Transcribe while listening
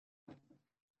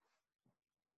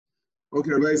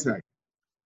Okay, Rabbi Isaac.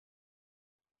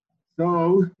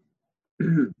 So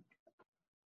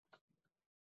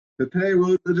today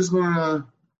we're just going to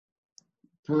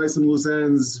tie some loose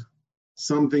ends,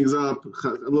 sum things up, a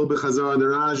little bit Chazar on the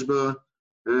Rashba,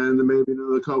 and then maybe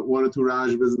another one or two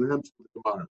Rashbas in the Hemshech of the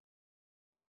Gemara.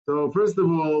 So first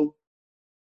of all,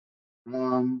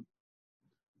 it's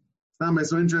not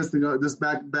so interesting. Just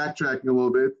backtracking a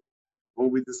little bit.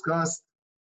 When we discussed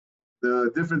the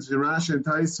difference between Rashi and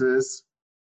Taisvis,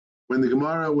 when the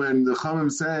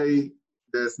Chachamim say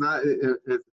that it's not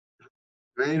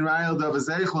Vein Rayel Davar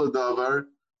Zeichel Davar,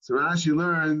 so Rashi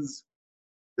learns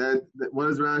that what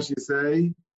does Rashi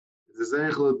say? It's a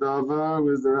Zeichel Davar.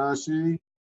 Where's the Rashi?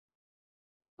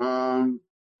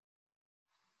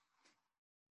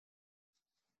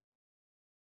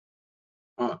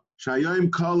 Shayim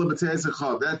Kala B'Teis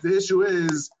Chav. That the issue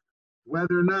is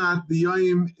whether or not the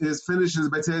Yoim is finishes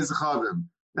by Teis Chavim.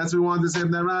 That's what we wanted to say.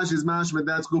 That Rashi is mashma.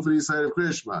 That's good for the side of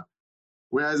Krishma.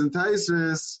 Whereas in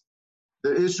Taisvis,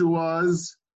 the issue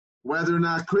was whether or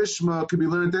not Krishma could be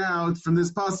learned out from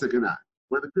this pasuk or not.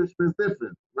 Whether Krishma is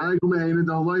different. So I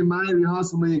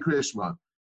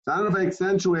don't know if I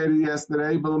accentuated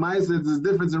yesterday, but Lamai said there's a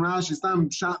difference in Rashi. Stam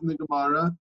shot in the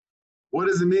Gemara. What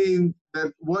does it mean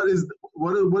that what does it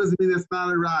mean that's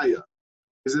not a raya?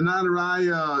 Is it not a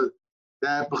raya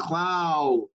that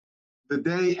B'chlal the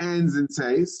day ends in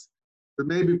Tzeis? But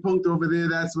maybe punkt over there,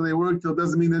 that's when they work till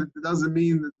doesn't mean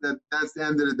that that's the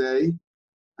end of the day.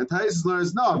 And Taisus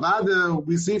learns, no, Vada,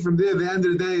 we see from there the end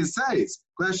of the day is Tzeis.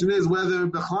 Question is whether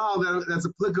B'chlal that's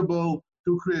applicable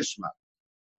to Krishma.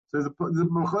 So the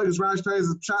Machlokes Rashi Taisus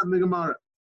is shot in the Gemara.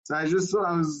 So I just saw,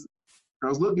 I was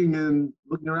looking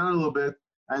around a little bit,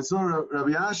 and saw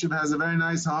Rabbi Yashiv has a very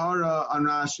nice Hahara on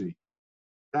Rashi.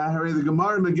 The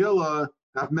Gemara Megillah,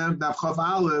 Daf Chaf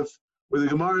Aleph, where the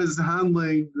Gemara is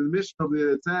handling the Mishnah over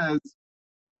there, it says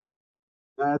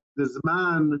that the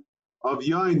Zman of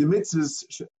Yain, the mitzvahs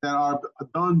that are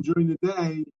done during the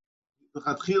day, the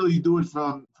Chatchila, you do it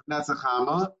from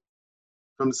Netzach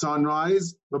from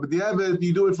sunrise, but the Eved,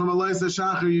 you do it from Eloisa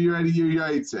Shachar, you're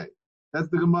Yaitse. That's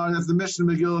the Gemara, that's the Mishnah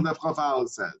Megillah that Chaf Aleph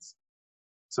says.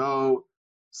 So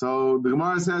the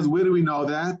Gemara says, where do we know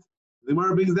that? The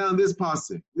Gemara brings down this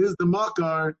pasuk. This is the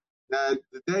makar that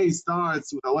the day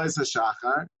starts with Eloisa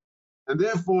Shachar, and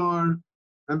therefore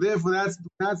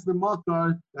that's the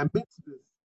makar that mitzvahs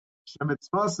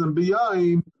shemitzvasim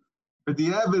b'yayim. But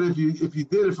the Eved, if you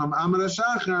did it from Amar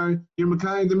Shachar, you're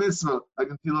makayim the mitzvah, like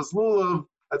in Tilas Lulav,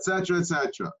 etc.,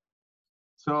 etc.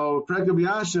 So Prekah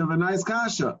B'Yashiv, a nice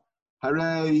kasha.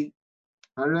 Hooray,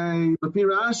 Lapi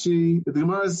Rashi, the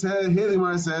Gemara says,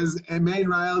 Emein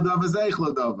Rayel Davar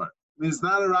Zeichel Davar. It's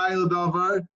not a Rayel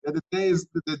Davar that the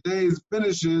day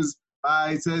finishes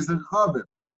by Teis Chavim.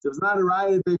 So if it's not a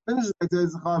Rayel that they finish by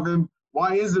Teis Chavim,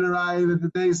 why is it a Rayel that the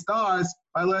day starts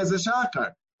by Eloisa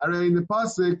Shachar? Hooray, in the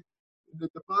pasuk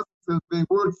says they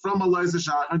work from Eloisa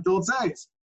Shachar until Tzeis.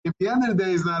 If the end of the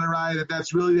day is not a Rayel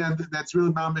that's really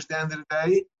mamish the end of the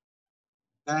day,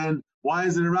 then why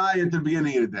is it a raya at the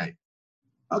beginning of the day?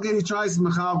 Okay, he tries to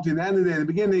mechal between the end of the day and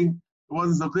the beginning. It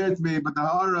wasn't so clear to me, but the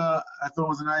Hara, I thought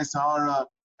was a nice Hara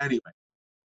anyway.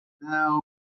 Now,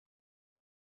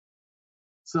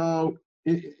 so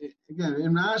again,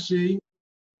 in Rashi,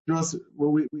 we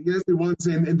want to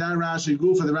say in that Rashi,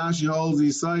 for the Rashi holds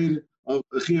the side of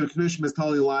Chiyuv Knishmas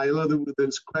Tali Laila,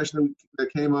 the question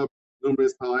that came up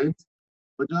numerous times.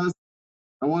 But just,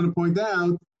 I want to point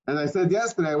out, as I said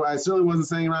yesterday, I certainly wasn't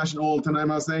saying Rashi all the time. I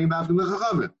was saying that from the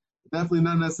Chachamim. Definitely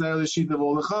not necessarily the sheet of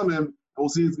all the Chachamim. And we'll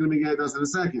see it's going to be get us in a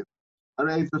second. All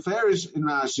right, the Farish in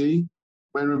Rashi,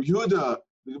 when Rav Yehuda,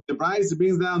 the Brayso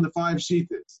brings down the 5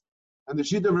 sheetas. And the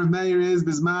sheet of Rav Meir is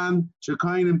Bizman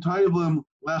Shekainim Toivlim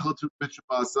Lechel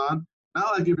B'Shabbasan.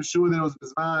 Not like Yeshua that it was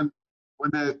Bizman when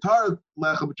they're Tar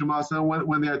Lechel B'Shabbasan,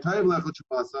 when they are Toiv Lechel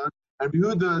B'Shabbasan. And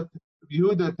Rav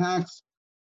Yehuda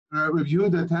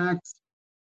attacks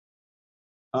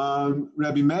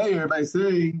Rabbi Meir by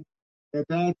saying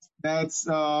that's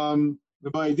the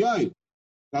Ba'idayim.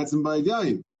 That's in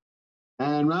Ba'idayim.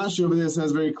 And Rashi over there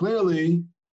says very clearly,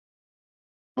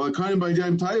 well, Karim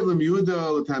Ba'idayim Taivlim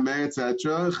Yehuda L'Tameh,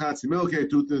 etc. Chatzi Milke,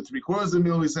 2 to 3/4 of the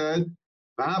meal, we said,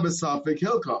 V'haba Safik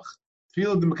Hilkach.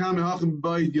 Feel the Makam Hachim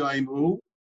Ba'idayim Hu.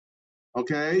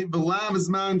 Okay, V'lav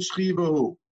Zman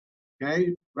Shchivahu.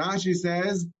 Okay, Rashi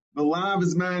says, V'lav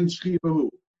Zman Shchivahu.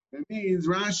 That means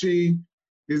Rashi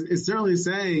is certainly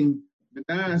saying that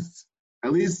that's,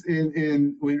 at least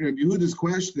in Rabbi Yehuda's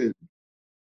question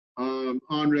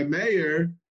on Reb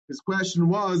Meir, his question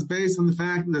was based on the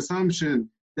fact and assumption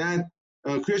that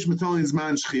Krishma Tolin is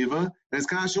man shchiva, and his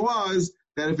kasha was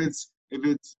that if it's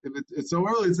if it's so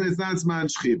early, it's not Zman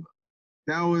Shchiva.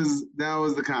 That was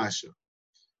the kasha.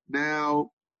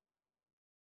 Now,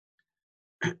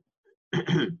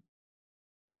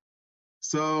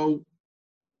 so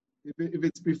if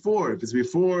it's before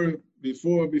Shkia,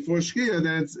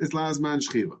 then it's last man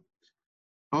Shchiva.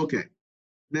 Okay.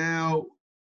 Now,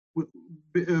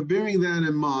 bearing that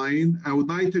in mind, I would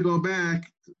like to go back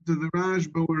to the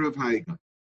Rashba of Haigai.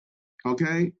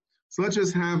 Okay? So let's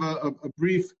just have a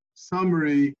brief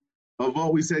summary of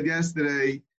what we said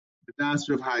yesterday, the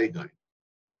Dasra of Haigai.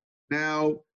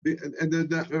 Now,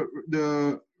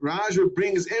 the Rashba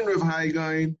brings in Rav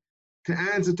Haigai to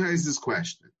answer Taisa's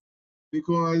question.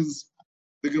 Because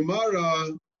the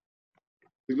Gemara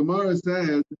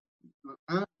said,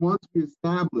 once we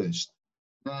established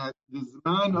that the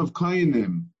Zman of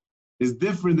Kainim is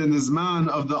different than the Zman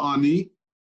of the Ani,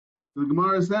 the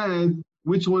Gemara said,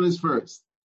 which one is first?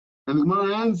 And the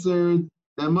Gemara answered,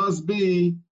 that must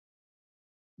be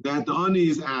that the Ani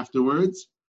is afterwards,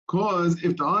 because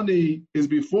if the Ani is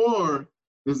before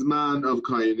the Zman of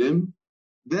Kainim,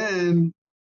 then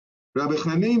Rabbi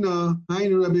Chanina,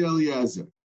 Hainu Rabbi Eliezer.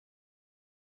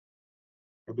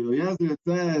 Rabbi Eliezer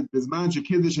said, the Zman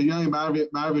Shekiddush Hayayim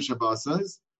Ma'arvish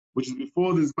Abbasas, which is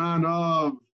before the Zman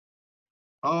of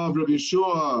Rabbi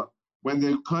Yeshua, when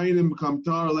the Kainim become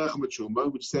Tar Lechem Chumba,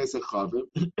 which says Echavim.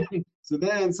 So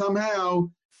then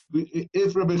somehow,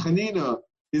 if Rabbi Chanina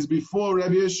is before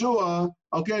Rabbi Yeshua,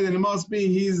 okay, then it must be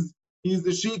he's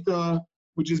the Shita,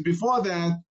 which is before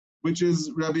that, which is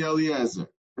Rabbi Eliezer.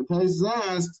 And Tais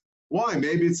asked, why?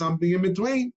 Maybe it's something in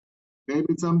between.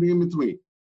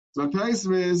 So Tais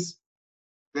is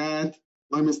that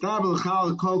the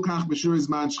Chol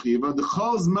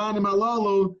Zmanim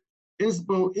Alalu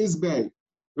Isbo Isbei.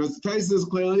 Because Tais is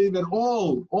clearly that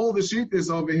all the Shitas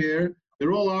over here,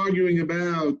 they're all arguing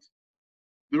about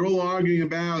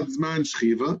Zman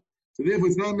Shchiva. So therefore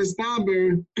it's not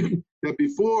mistaber that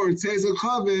before it says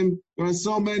Chavim, there are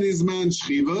so many Zman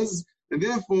Shchivas, and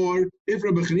therefore, if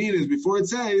Rabbi Chanina is before it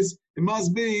says, it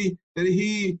must be that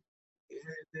he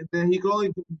can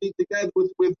only be together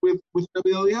with Rabbi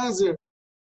Eliezer.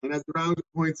 And as the Rambam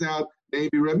points out,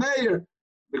 maybe Rabbi Meir,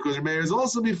 because Rabbi Meir is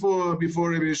also before Rabbi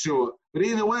Yeshua. But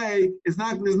either way, there's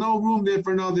no room there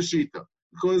for another Shita.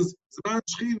 Because Zman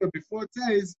Shchiva, before it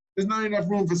says, there's not enough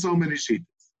room for so many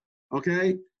Shitas.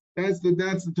 Okay? That's the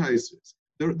Taisus.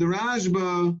 The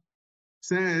Rashba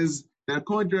says that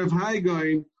according to Rav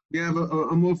Haigai, we have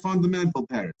a more fundamental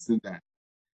teretz than that.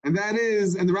 And that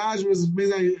is, and the Rashba is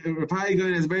Rav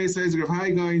Haigai has various sizes of Rav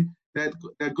Haigai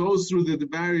that goes through the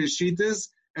various Shitas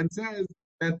and says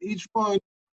that each one,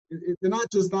 they're not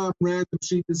just random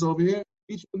Shitas over here,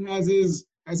 each one has his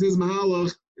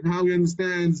Mahalach and how he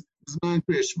understands Zman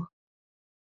Krishma.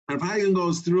 Rav Haigai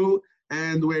goes through,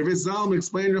 and where Ritz Zalman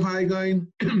explained Rav Haigai,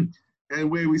 and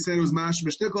where we said it was Mash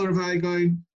Mishtikal Rav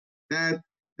Haigai, that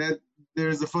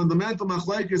there's a fundamental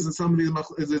machlekes in some of these.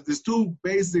 There's two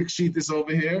basic shitas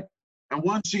over here, and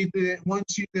one shita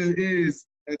is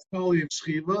that's totally in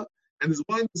shchiva, and there's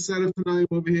one set of tanaim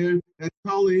over here that's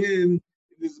totally in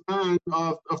this man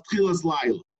of tchilas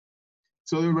laila.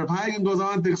 So the Rabbi Hagen goes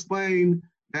on to explain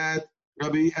that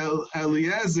Rabbi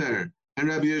Eliezer and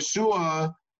Rabbi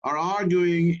Yeshua are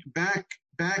arguing back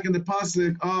in the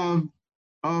pasuk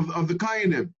of the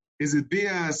Kainim. Is it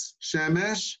bias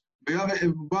shemesh?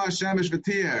 Shemesh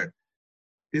v'tir.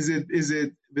 Is it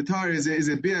v'tar? Is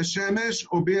it bias shemesh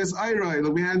or bias ayrai?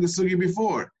 Like we had the sugi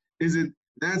before. Is the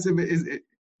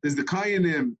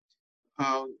Kainim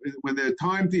when they're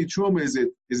time to eat truma? Is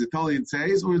it tali in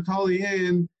tzeis or tali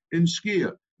in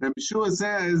shkia? Rabbi Yeshua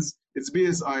says it's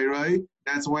bias ayrai.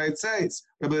 That's why it says.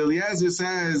 Rabbi Eliezer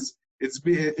says it's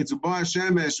uba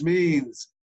shemesh means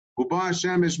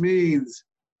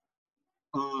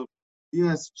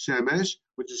yes, shemesh,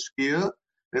 which is shkia,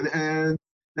 and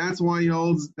that's why he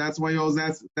holds that's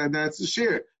the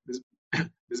shear.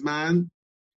 This man,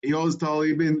 he holds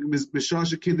tali bin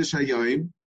b'shasha kiddush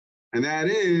hayayim, and that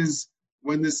is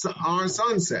when our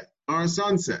sunset. Okay,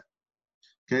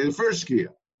 the first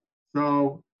shkia.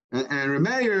 So and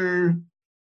Rameir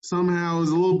somehow is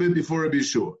a little bit before Rabbi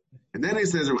Yeshua, and then he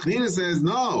says Rabbi Chanina says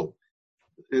no,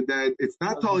 that it's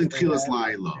not tali tchilas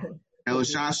laila, el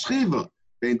shash shchiva.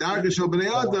 And Rabbi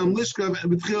Chanina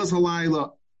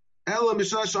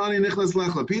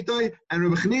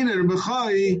and Rabbi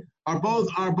Chai are both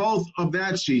of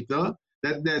that shita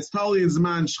that's totally in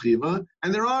Zman Shchiva,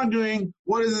 and they're arguing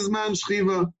what is Zman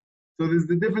Shchiva. So there's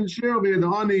the different share over here. The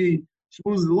honey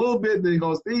shmoozes a little bit, then he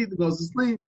goes to eat, goes to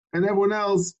sleep, and everyone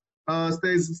else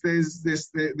stays. They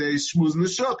shmooze in the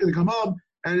shuk and they come home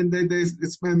and they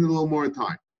spend a little more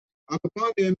time. So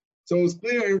it's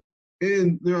clear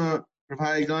in the Rav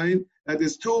Hai Gaon that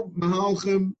there's two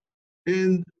Mahalchim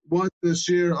in what the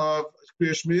share of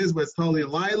Kriya Shmi is, where it's totally in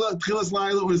Laila, Tchilas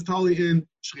Laila, or it's totally in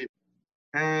Shechina.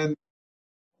 And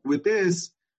with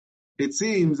this, it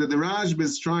seems that the Rashba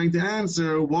is trying to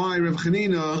answer why Rav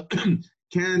Chanina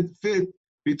can't fit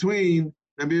between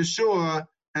Rabbi Yeshua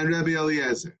and Rabbi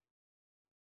Eliezer.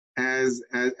 As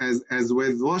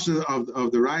with the lashon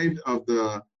of the right of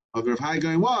Rav Hai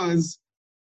Gaon was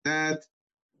that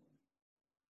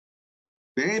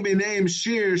the name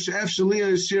Shir She'ef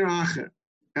Shalia is Shir Acher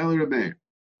El Rebbeir.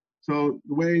 So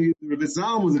the way Rabbi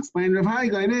Zalman was explaining Rav Hai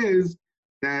Gaon is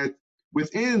that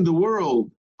within the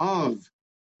world of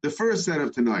the first set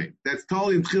of tonight, that's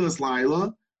totally in Tchilas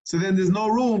Laila, so then there's no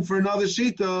room for another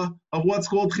shita of what's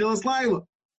called Tchilas Laila.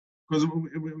 Because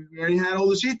we already had all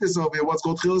the shittas over here, what's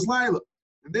called Tchilas Laila.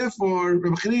 And therefore,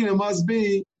 Rabbi Chanina must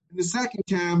be in the second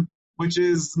camp, which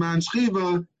is Zman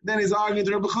Shchiva. Then he's arguing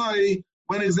to Rabbi Chai,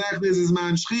 when exactly is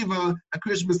Zman Shchiva, and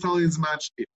Krishna is telling Zman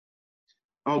Shchiva.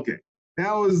 Okay,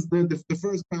 that was the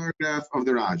first paragraph of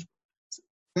the Rajba.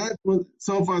 That was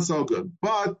so far so good.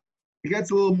 But it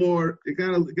gets a little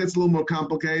more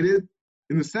complicated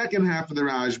in the second half of the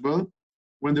Rajba,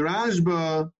 when the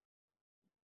Rajba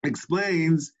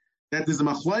explains that there's a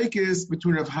machlokes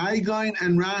between Rav Hai Gaon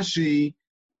and Rashi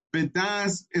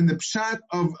b'das in the pshat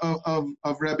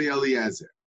of Rabbi Eliezer.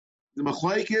 The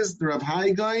machlokes, the Rav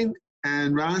Hai Gaon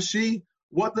and Rashi,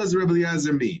 what does Rabbi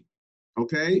Eliezer mean?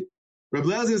 Okay, Rabbi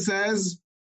Eliezer says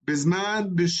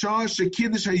bisman b'shah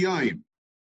shekiddush hayayim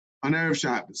on Erev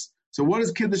Shabbos. So what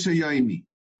does kiddush hayayim mean?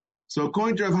 So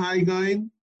according to Rav Hai Gaon,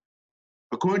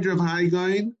 what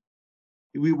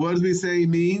do we say it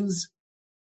means?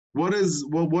 What is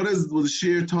the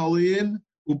shir toliin?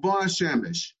 Uba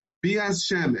shemesh, bias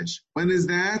shemesh. When is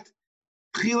that?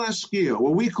 Tchila shkia,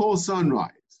 what we call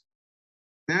sunrise.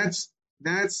 That's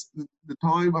the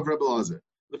time of Rebbe Elazar.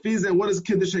 The fee is that what does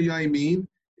kiddush hayayim mean?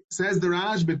 It says the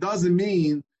Raj, but doesn't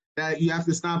mean that you have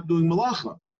to stop doing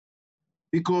malacha,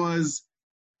 because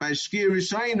by shkia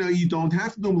rishayna you don't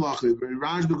have to do malacha.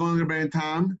 Raj begonim Rebbein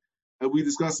Tam, we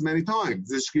discussed many times.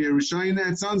 The shkia rishayna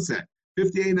at sunset.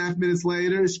 58.5 minutes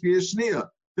later, Shkia Shnia.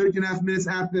 13.5 minutes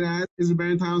after that is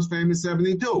Rebbein Tam's famous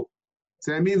 72.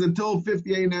 So that means until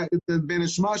 58, the Ben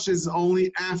Ishmash is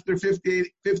only after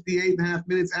 58.5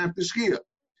 minutes after Shkia.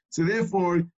 So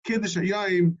therefore, Kiddush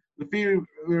Hayayim, the fear of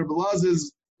Rabbi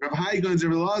Elazar's, Rabbi Hai Gaon's,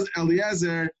 Rabbi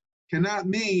Eliezer, cannot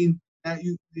mean that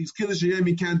these Kiddush Hayayim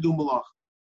you can't do malach.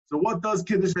 So what does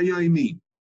Kiddush Hayayim mean?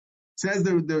 Says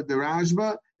the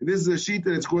Rashba, and this is a sheet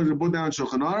that's quoted in Buddha and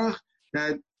Shulchan Aruch,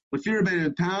 that L'fir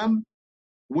ben Tam,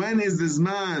 when is the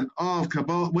Zman of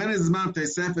Kabbalah, when is the Zman of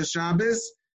Tosefes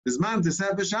Shabbos? The Zman of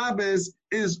Tosefes Shabbos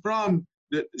is from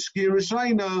the Shkia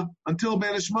Rishayna until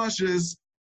Ben Ishmashis,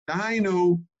 the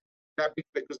Hainu,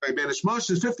 because by Ben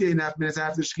Ishmashis, 58.5 minutes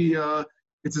after Shkia,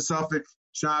 it's a Suffolk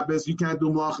Shabbos, you can't do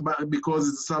Malach because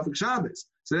it's a Suffolk Shabbos.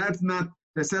 So that's not,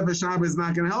 Tosefes Shabbos is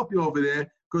not going to help you over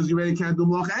there, because you really can't do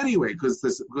Malach anyway, because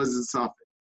it's a Suffolk.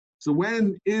 So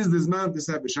when is the Zman of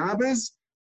Tosefes Shabbos?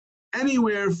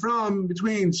 Anywhere from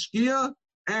between Shkia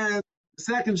and the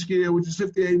second Shkia, which is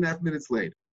 58.5 minutes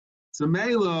later. So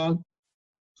Mela,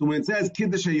 so when it says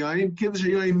Kiddush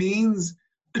Hayayim means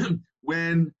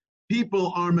when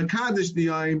people are Mekadosh the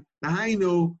Yayim, the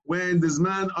Hainu, when the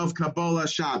Zman of Kabbalah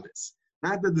Shabbos.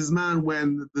 Not that the Zman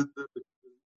when the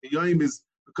Yayim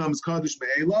becomes Kaddish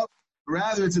Me'ela,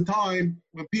 rather it's a time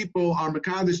when people are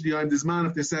Mekadosh the Yayim, the Zman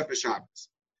of Tosefes Shabbos.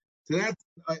 So that's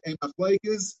a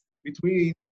machlokes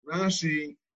between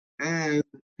Rashi and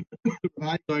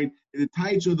Hai Gaon in the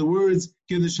title of the words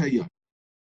Kiddush Hayayim.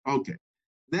 Okay.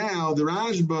 Now the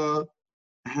Rashba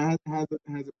has a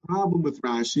problem with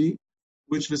Rashi,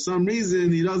 which for some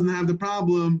reason he doesn't have the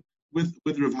problem with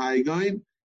Rav Hai Gaon,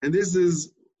 and this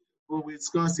is what we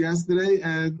discussed yesterday,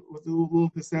 and with a little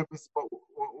Tosefes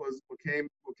what came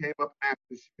up after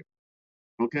Shir.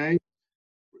 Okay.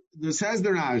 This says the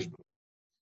Rashba.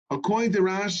 According to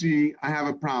Rashi, I have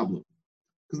a problem.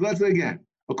 Because let's say again,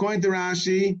 according to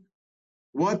Rashi,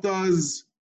 what does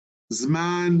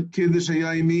Zman Kiddush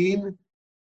Hayayim mean?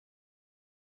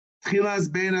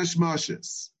 Tchilas Ben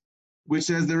Hashmoshes, which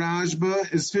says the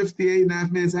Rashba is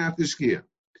 58.5 minutes after Shkia.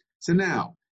 So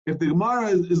now, if the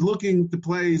Gemara is looking to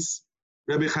place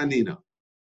Rabbi Chanina,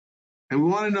 and we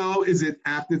want to know, is it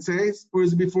after Tzeis or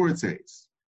is it before Tzeis?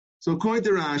 So according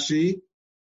to Rashi,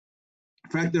 in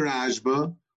fact the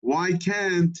Rashba, why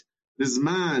can't the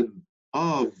Zman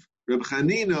of Rabbi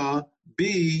Chanina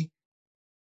be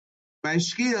by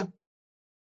Shkia?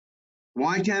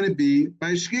 Why can't it be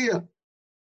by Shkia?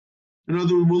 In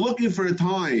other words, we're looking for a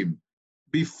time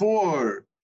before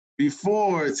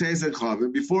before Tzeis HaKavim,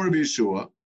 before Rabbi Yeshua.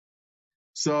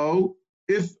 So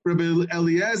if Rabbi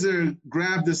Eliezer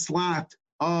grabbed the slot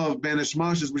of Ben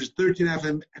Hashmashis, which is 13 and a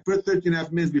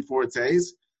half minutes before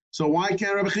Tzeis, so why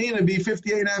can't Rabbi Chanina be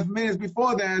 58 and a half minutes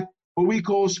before that, what we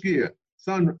call Shkia,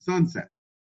 sunset?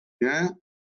 Yeah?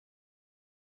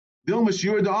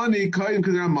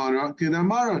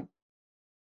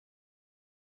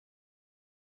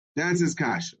 That's his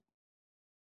kasha.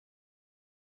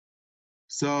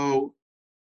 So,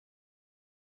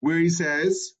 where he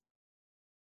says,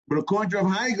 but according to Rav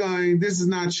Haigain, this is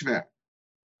not shver.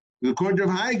 According to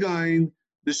Rav Haigain,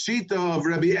 the shita of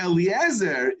Rabbi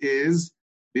Eliezer is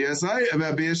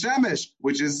Rabbi Shemesh,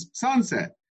 which is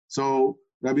sunset. So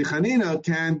Rabbi Chanina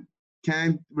can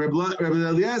Rabbi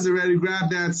Eliezer already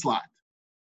grab that slot.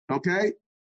 Okay,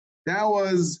 that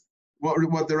was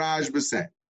what the Rajba said.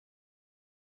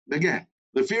 Again,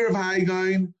 the fear of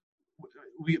Haigain,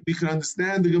 we can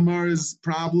understand the Gemara's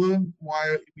problem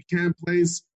why we can't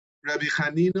place Rabbi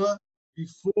Chanina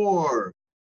before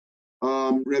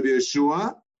Rabbi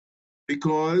Yeshua,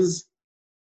 because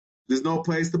there's no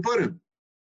place to put him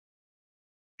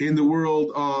in the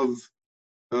world of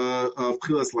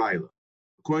Tchilas Laila.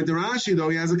 According to Rashi, though,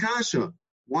 he has a kasha.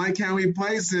 Why can't we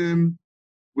place him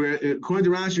where, according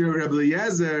to Rashi, Rabbi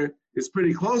Eliezer is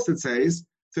pretty close to Tzeis,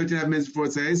 13 and a half minutes before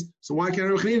Tzeis, so why can't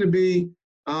Rabbi Chanina be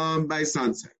by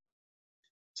sunset?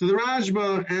 So the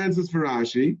Rajba answers for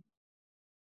Rashi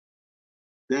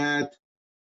that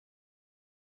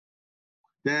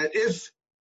if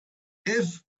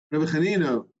Rabbi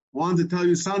Chanina wanted to tell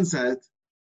you sunset,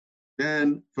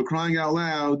 then for crying out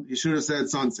loud, he should have said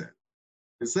sunset.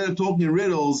 Instead of talking in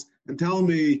riddles and telling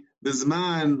me the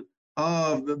zman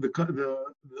of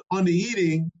the only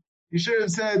eating, he should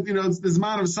have said, the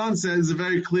zman of sunset is a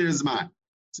very clear zman.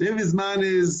 So if his zman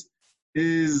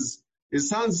is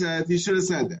sunset, he should have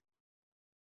said that.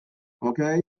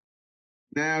 Okay?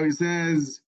 Now he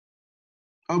says,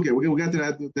 okay, we'll get to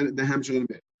that, the Hamshah in a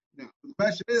bit. Now, the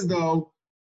question is, though,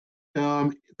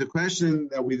 the question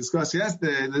that we discussed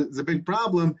yesterday, there's a big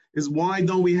problem, is why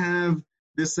don't we have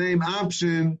the same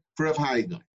option for Rav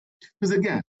Haigain? Because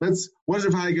again, what does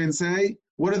Rav Haigain say?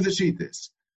 What are the shittas?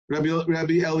 Rabbi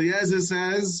Eliezer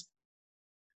says,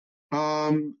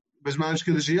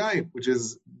 which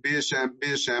is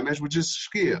Shemesh, which is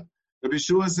Shkia. Rabbi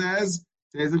Yeshua says,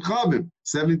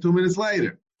 72 minutes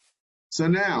later. So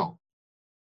now,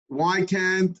 why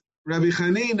can't Rabbi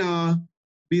Chanina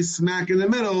be smack in the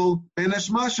middle, Ben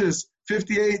Hashmashis,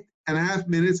 58 and a half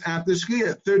minutes after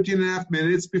Shkia, 13 and a half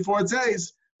minutes before it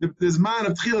says, the Zman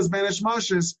of Tchilas Ben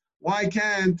Hashmashis, why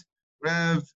can't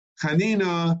Rav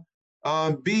Chanina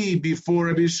be before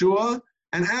Rabbi Yeshua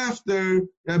and after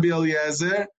Rabbi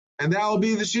Eliezer? And that will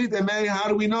be the sheet that how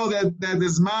do we know that the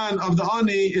Zman of the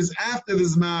Ani is after the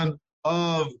Zman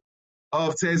of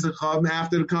Tzeis HaKavim,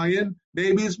 after the Kayin?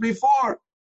 Maybe it's before.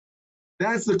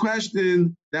 That's the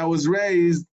question that was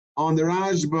raised on the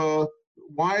Rajba.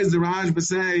 Why does the Rajba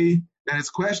say that it's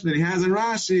a question that he has in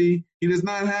Rashi, he does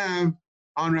not have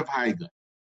on Rav Haigain?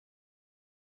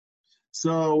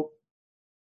 So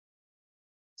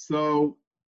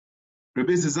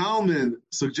Rabbi Zalman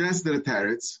suggested a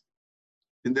teretz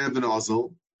in the Even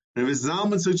Ozel. Rabbi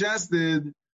Zalman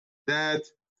suggested that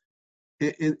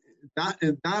in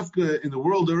the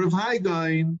world of Rav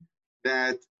Haigain,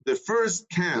 that the first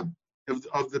camp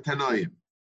of the Tanaim,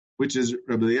 which is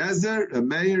Rabbi Eliezer, Rabbi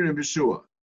Meir, and Yeshua,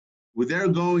 where they're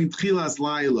going Tchilas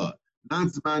Laila, not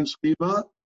Zman Shkiva.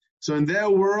 So in their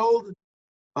world,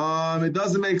 it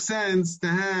doesn't make sense to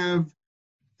have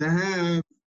a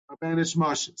Ben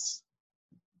Hashmashis.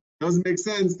 Doesn't make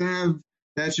sense to have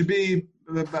that should be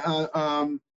Rabbi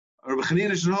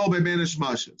Chanina should hold by Ben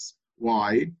Hashmashis.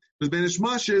 Why? Because Ben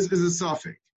Hashmashis is a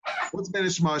suffix. What's Ben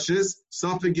Hashmashis?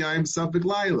 Suffix Yaim, suffix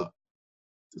Laila.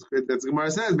 That's what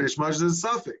Gemara says. Ben Hashmashis is a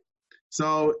suffix.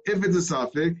 So if it's a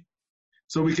suffix,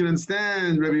 so we can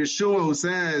understand Rabbi Yeshua who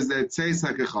says that Tzeis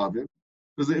HaKachavim,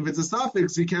 because if it's a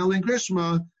suffix, you can't link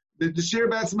Krishma. The Shir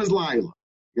Batzim is Laila.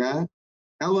 Yeah?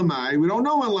 Elamai, we don't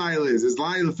know when Laila is. Is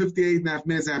Laila 58 and a half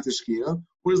minutes after Shkia?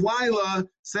 Or is Laila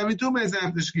 72 minutes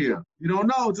after Shkia? You don't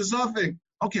know. It's a suffix.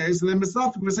 Okay, so then the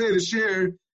suffix, we say the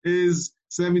Shir is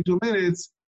 72 minutes,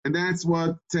 and that's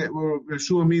what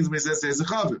Yeshua means when he says Tzeis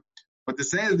HaKachavim. But to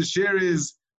say that the Shir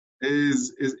is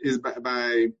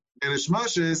by Ben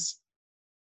Hashmashis,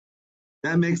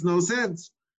 that makes no sense.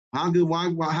 How can there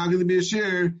be a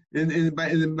share by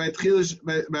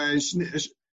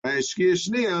Shkia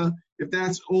Shnia if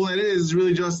that's all it is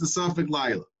really just a suffix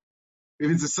Laila? If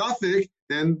it's a suffix,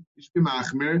 then it should be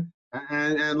Machmir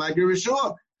and like a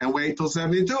Rishua and wait till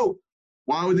 72.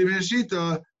 Why would there be a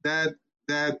shita that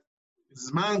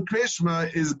Zman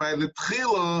Krishma is by the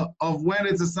tchila of when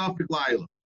it's a suffix laila.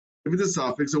 If it's a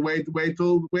suffix, so wait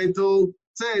till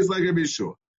say it's like Rabbi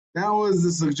Yeshua. That was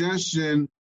the suggestion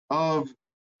of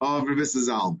Rabbi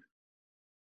Zalman.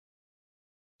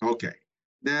 Okay.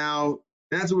 Now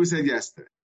that's what we said yesterday.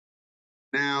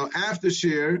 Now after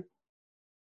Shir,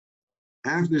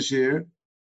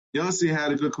 Yossi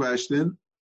had a good question,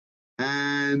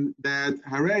 and that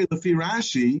Hare Lefi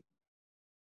Rashi,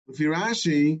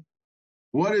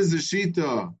 what is the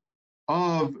shita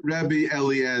of Rabbi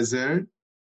Eliezer?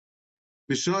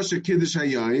 B'shosha Kiddush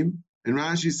Hayayim, and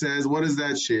Rashi says, what is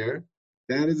that share?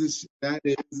 That is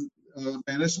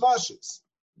Benesh Moshes.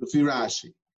 Lefi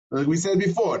Rashi. Like we said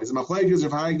before, it's Machlekes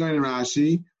Rav Haigan and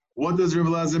Rashi. What does Rabbi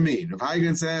Eliezer mean? Rav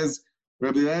Haigan says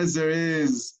Rabbi Eliezer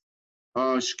is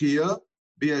Shkia,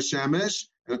 Bia Shemesh,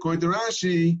 and according to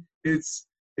Rashi, it's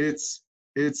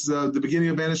the beginning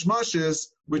of Benesh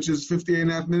Moshes, which is 58 and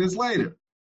a half minutes later.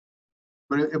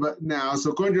 But now,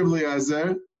 so according to Rabbi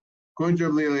Eliezer,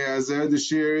 the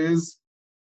shir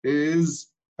is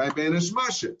by Benesh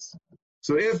Moshes.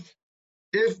 So if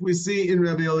we see in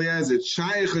Rabbi Eliezer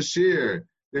Shaykh a shir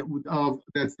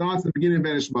that starts at the beginning of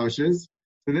Benesh Moshes,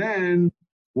 so then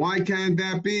why can't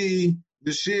that be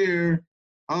the shir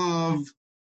of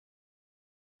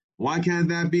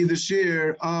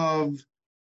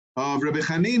Rabbi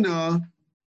Chanina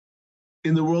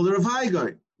in the world of Rav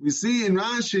Haigai? We see in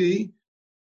Rashi,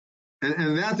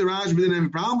 and that the Rashi didn't have a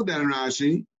problem with that in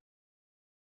Rashi.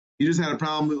 He just had a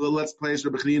problem with, well, let's place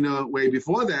Rabbi Chanina way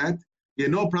before that. He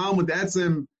had no problem with the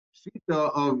Etzem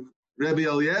Shita of Rabbi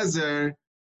Eliezer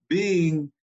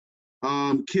being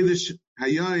Kiddush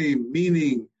Hayayim,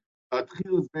 meaning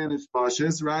Tchilas Benesh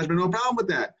Moshes. Rashi had no problem with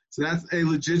that. So that's a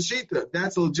legit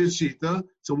shita.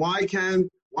 So why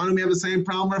don't we have the same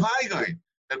problem with Haigain?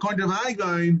 According to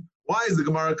Haigain, why is the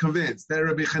Gemara convinced that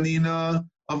Rabbi Chanina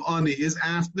of Ani is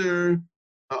after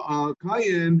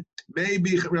Kayin?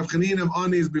 Maybe Rabbi Chanina of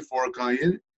Ani is before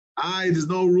Kayin. There's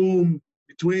no room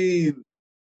between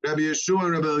Rabbi Yeshua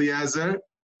and Rabbi Eliezer,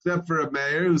 except for a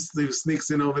mayor who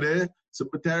sneaks in over there. So,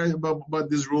 but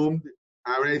this room,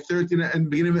 already 13 in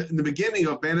the beginning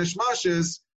of Benesh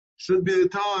Moshes should be the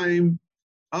time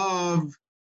of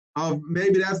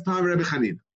maybe that's the time of Rabbi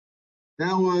Chanina.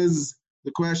 That was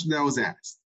the question that was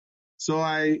asked. So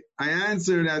I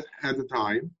answered at the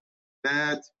time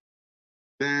that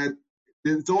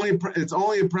it's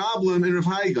only a problem in Rav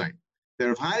Haigai. That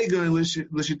Rav Haigai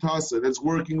Lishitasa that's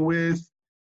working with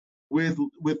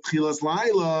Tchilas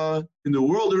Laila in the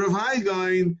world of Rav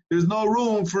Haigai, there's no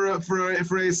room for a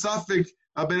suffix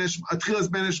a Tchilas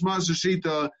Benesh Moshes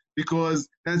Shita, because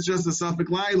that's just a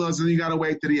suffix Laila, so you got to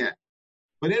wait to the end.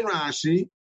 But in Rashi,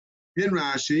 and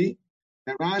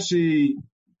Rashi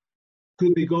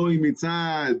could be going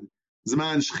mitzad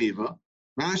Zman Shchiva.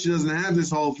 Rashi doesn't have this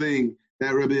whole thing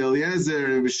that Rabbi Eliezer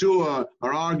and Yeshua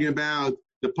are arguing about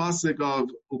the pasuk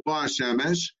of Upa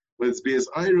Shemesh, whether it's Bias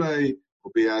Oirei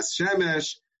or Bias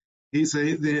Shemesh.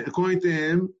 According to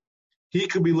him, he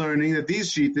could be learning that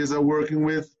these shittas are working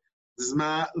with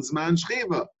Zman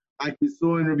Shchiva. Like we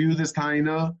saw in Review this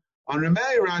Taina, on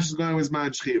Rameh, Rashi is going with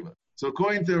Zman Shchiva. So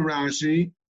according to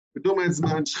Rashi, we're doing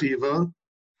Zman Shchiva.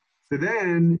 So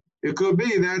then it could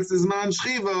be that's the Zman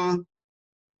Shchiva.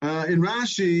 In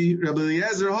Rashi, Rabbi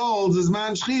Eliezer holds the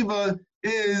Zman Shchiva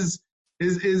is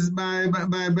by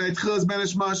Tchilas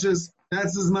Benesh Moshes.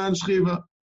 That's the Zman Shchiva.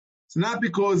 So not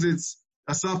because it's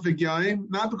a suffix Yaim,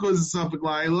 not because it's a suffix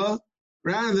Laila,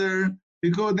 rather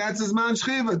because that's his Zman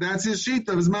Shchiva. That's his sheet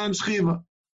of Zman Shchiva.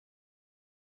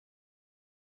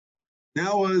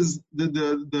 That was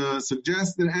the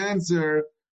suggested answer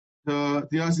to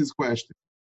Yossi's question.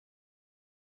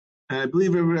 And I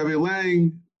believe Rabbi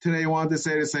Lang today wanted to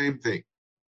say the same thing.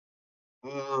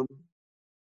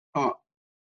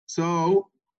 So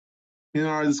in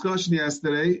our discussion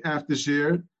yesterday after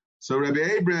Shir, so Rabbi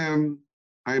Abraham,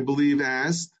 I believe,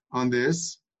 asked on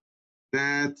this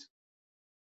that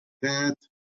with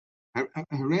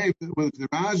the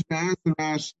Raj asked the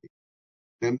Rashi,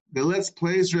 then let's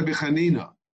place Rabbi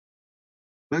Chanina.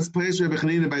 Let's place Rabbi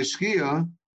Chanina by Shkia.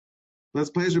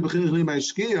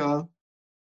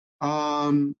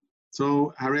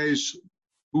 So Haresh,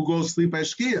 who goes sleep by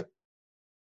Shkia?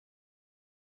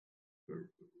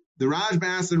 The Raj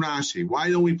asked and Rashi,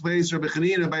 why don't we place Rabbi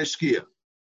Chanina by Shkia?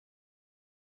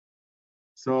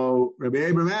 So Rabbi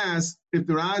Abraham asked, if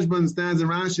the Rajba understands in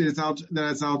Rashi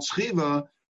that it's al Shchiva,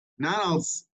 not al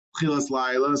Tchilas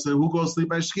Laila, so who goes sleep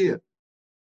by Shkia?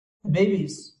 The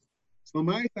babies. So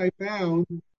I found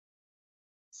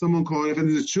someone called, if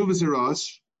it's a Chuvas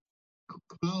Rosh,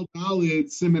 Klal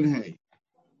Dalit Siman Hey.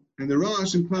 And the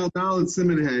Rosh in Klal Dalit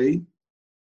Siman Hey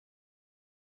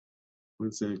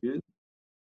 1 second.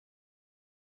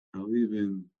 I'll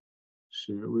even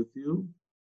share it with you.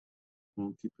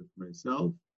 Won't keep it for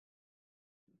myself.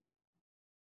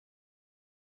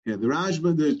 Yeah, the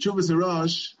Rashba, the Chuvas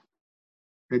Rosh,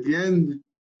 at the end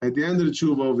of the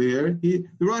Chuva over here, the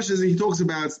Rosh he talks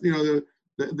about the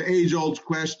age-old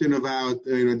question about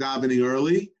davening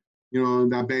early,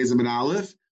 that Beis and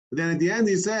Aleph. But then at the end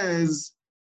he says,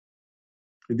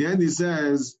 with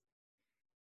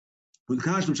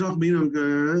Kash B'Shach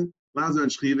B'Inam Lazar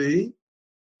and Shchivehi,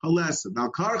 Halesa. Now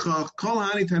Karchach Kol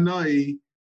Hani Tanai.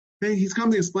 He's come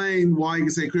to explain why you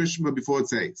can say Krishma before it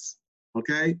says.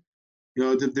 Okay,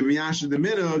 the Miyasha the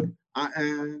Midug.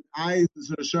 And I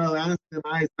sort of Charlotte asked him,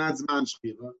 it's not Zman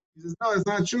Shchiva. He says, no, it's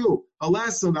not true.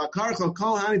 Halesa. Now Karchach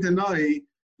Kol Hani Tanai.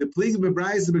 The Plig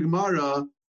B'Brayis B'Gemara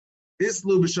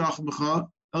Islu B'Shach B'Cha.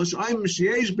 El Sh'ayim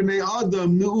Sheyesh B'nei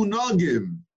Adam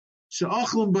Nu'unagim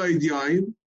She'achlum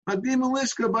B'Yidayim Adim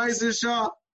Elishka B'Yis Shah.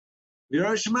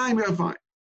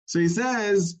 So he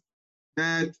says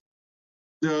that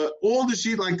all the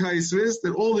sheet like Taisvis,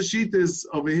 that all the sheetas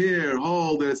over here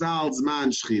hold that it's al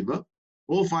Zman Shchiva.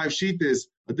 All 5 sheetas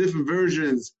are different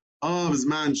versions of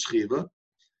Zman Shchiva.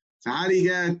 So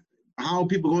how are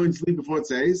people going to sleep before it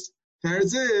says?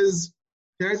 Teretz is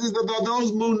that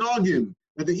those munogim,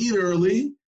 that they eat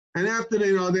early, and after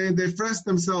they fresh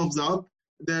themselves up,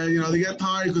 they get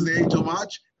tired because they ate too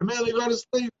much, and maybe they go to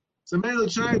sleep. So maybe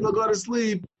they'll go to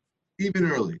sleep even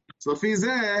early. So if he's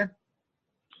there,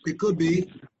 it could be,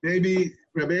 maybe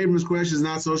Rabbi Abraham's question is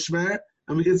not so schwer,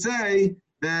 and we could say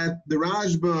that the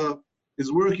Rashba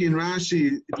is working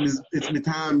Rashi, it's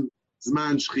mitam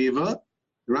Zman Shchiva.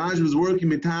 The Rashba is working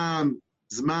mitam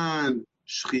Zman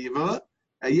Shchiva,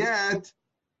 and yet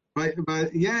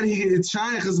it's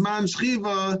Shaykh Zman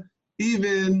Shchiva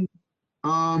even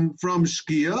from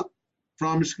Shkia,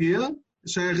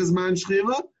 Shaykh Zman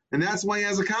Shchiva. And that's why he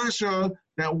has a kasha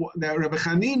that Rabbi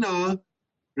Chanina,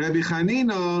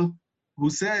 who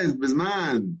says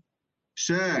Bizman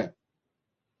She the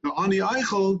Ani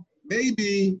Eichel,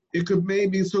 maybe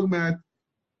talking about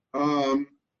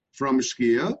from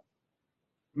Shkia.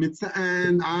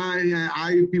 And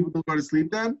I people don't go to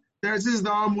sleep then. There's the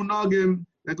Munagim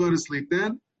that go to sleep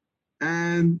then.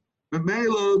 And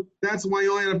Melo, that's why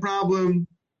you only had a problem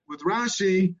with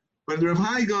Rashi, but the Rav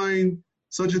Hai going,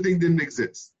 such a thing didn't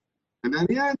exist. And then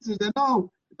he answers that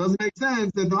no, it doesn't make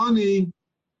sense that the Ani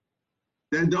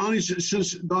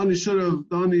should have,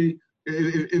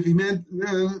 if he meant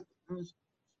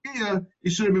he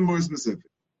should have been more specific.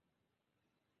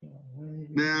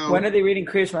 Now, when are they reading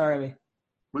Krishma, Rabbi?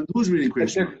 Who's reading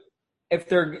Krishma? If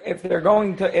they're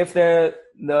going to, if the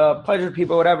pleasure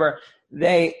people, whatever,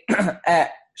 they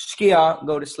at Shkia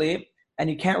go to sleep,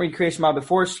 and you can't read Krishma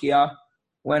before Shkia,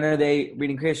 when are they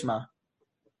reading Krishma?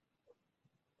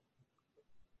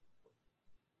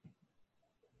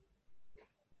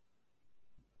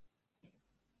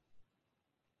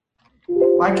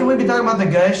 Why can't we be talking about the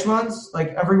Goyish ones, like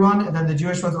everyone, and then the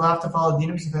Jewish ones will have to follow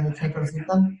dinim, so then they can't go to sleep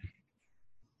then?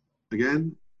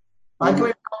 Again? Why can't we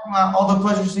be talking about all the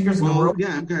pleasure seekers in the world?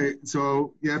 Yeah, okay.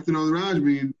 So you have to know the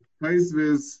Rajbi.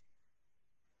 Taisvis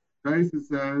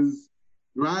says,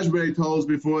 Rajbi told us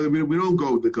before that we don't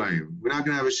go with the Goyim. We're not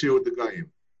going to have a shir with the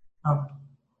Goyim. Oh.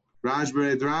 The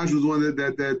Raj was one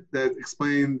that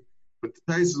explained, but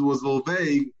Taisvis was a little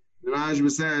vague. The Rajbi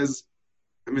says,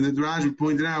 the Raj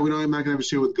pointed out, I'm not going to have a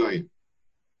share with Goyim.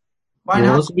 Why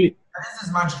not? This is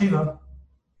Manshchiva.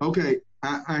 Okay,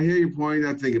 I hear your point.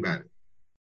 I think about it.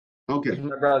 Okay.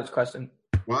 My brother's question.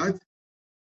 What?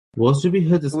 What should be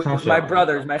heard discussion? My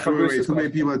brother's, my Wait, too many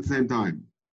people at the same time.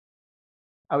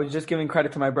 I was just giving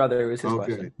credit to my brother. It was his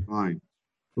question. Okay, fine.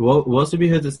 What should be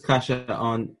heard discussion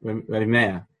on Rabbi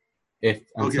Meir? So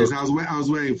I was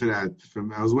waiting for that.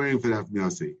 From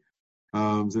Yossi.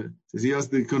 So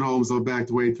Yossi couldn't hold himself back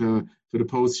to wait for the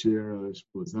post share. All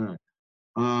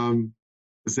right.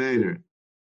 Seder.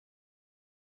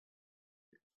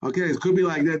 Okay, it could be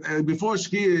like that. Before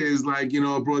Shkia is like,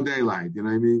 broad daylight. You know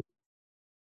what I mean?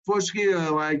 Before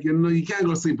Shkia, you can't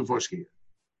go sleep before Shkia.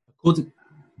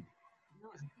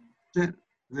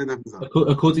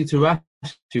 According to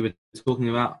Rashi, we're talking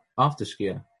about after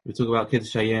Shkia. We're talking about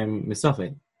Kiddush Hayom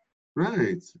Misafek.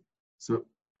 Right. So,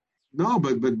 no,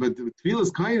 but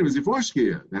Tfilas Kayin is before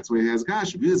Shkia. That's why he has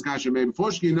Kasha. If he has Kasha, maybe before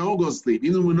Shkia, no one goes to sleep.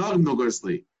 Even when no one goes to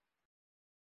sleep.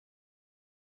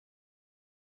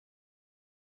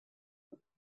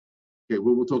 Okay,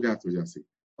 we'll talk afterwards, Yossi.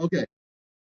 Okay,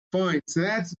 fine. So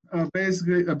that's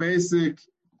basically a basic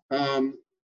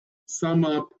sum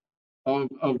up of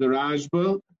the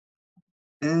Rashba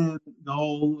and the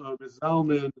whole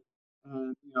Rizalman,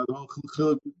 the whole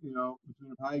chiluk,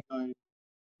 between Haikai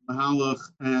Mahalach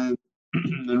and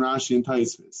and Rashi and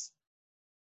Taisvis.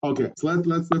 Okay, so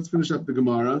let's finish up the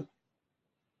Gemara.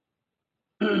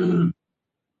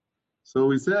 So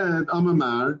we said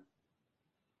Amamar.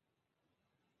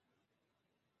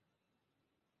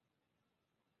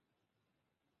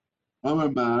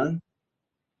 Amamar.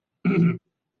 Amalei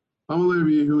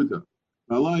Yehuda.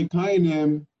 Alai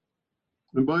Kainim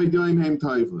and by doing him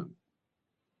Taivlim.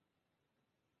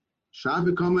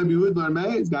 Shabbat Kamei Yehuda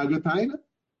Larmei. It's got a good taina.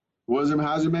 Was there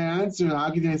Hazar may answer?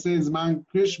 How can I say Zman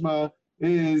Krishma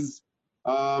is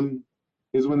when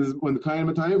the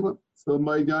Kainim Taivlim? Still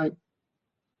by doing.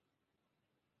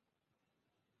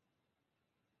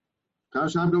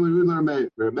 Shabbat Kamei Yehuda Larmei.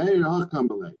 Larmei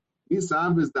Hachkamalei.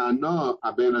 Isav is the no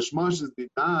aben Hashmosh is the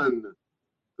dan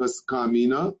because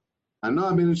Kamina. And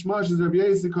no ben Hashmosh is Rabbi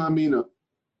Yasi Kamina.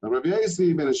 Rabbi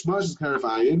Yasi ben Hashmosh is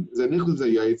Karafayin. Is a nichul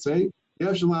zayayitze.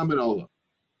 Yev Shalom ben Ola.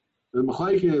 The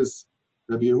Mechaik is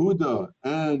Rabbi Yehuda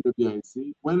and Rabbi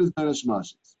Yasi. When is ben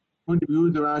Hashmosh? When Rabbi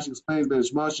Yehuda Rashi explains ben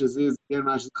Hashmosh is again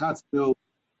Rashi Chatz mil.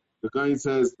 The guy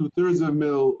says 2/3 of a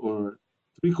mil or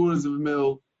 3/4 of a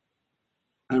mil.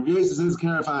 And Rabbi Yasi says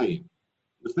Karafayin.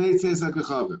 The Fnei says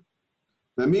Hakachavim.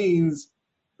 That means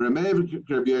Rameir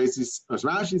Rabbi as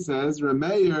Rashi says,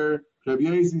 Rameir Rabbi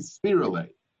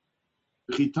Spirale.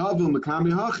 Chitavil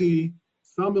Mekami Hachi,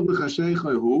 Samil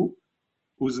L'Chasheichahu,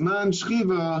 Uzman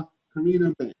Shchiva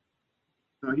Karina Bey.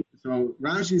 So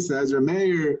Rashi says,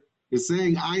 Rameir is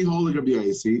saying, I hold Rabbi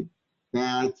Yasi,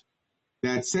 that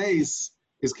says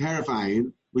is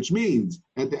clarifying, which means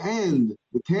at the end,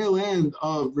 the tail end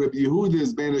of Rabbi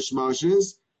Yehuda's Ben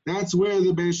Hashmoshes, that's where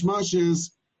the Ben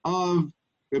Hashmoshes of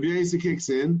Rabbi Yasi kicks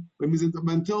in, but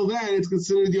until then it's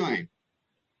considered yaim.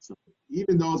 So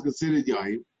even though it's considered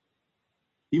yaim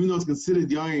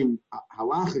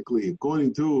halachically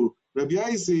according to Rabbi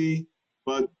Yasi,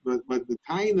 but the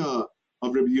taina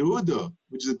of Rabbi Yehuda,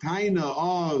 which is a taina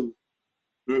of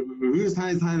Rabbi Yehuda's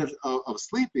taina of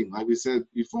sleeping, like we said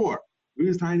before. Rabbi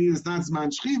Yehuda's taina is not zman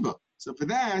shchiva. So for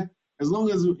that, as long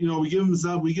as we give him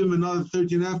another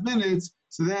 13.5 minutes,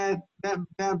 so that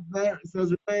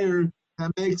says Rabbi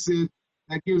that makes it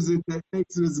a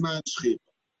zman shchiva.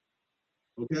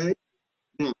 Okay?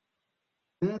 Now,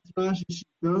 that's Rashi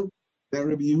Shita, that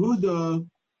Rabbi Yehuda,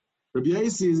 Rabbi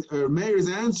Yasi, Meir is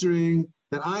answering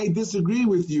that I disagree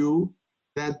with you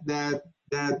that Ben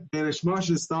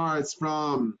Hashmoshes starts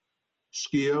from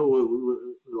Shkia,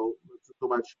 let's talk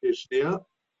about Shkia,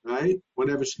 right?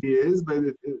 Whenever Shkia is, but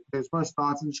Ben Hashmoshes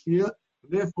starts in Shkia,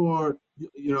 and therefore,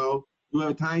 you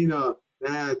have a taina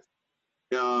that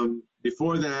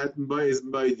before that is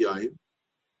M'bayid Yaim.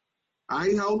 I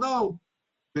held no.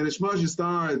 Ben Hashmoshes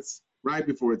starts right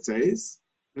before it says,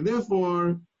 and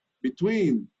therefore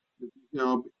between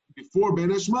before Ben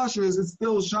Hashmoshes it's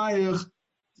still Shaykh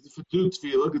for two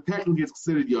tefillah. Technically it's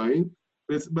considered Yaim,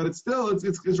 but it's still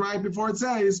it's right before it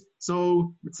says.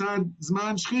 So it's not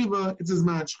Zman Shchiva, it's a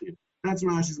Zman Shchiva. That's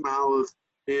Rashi's Mahalach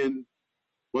in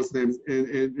what's the name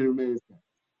in Rameir's text.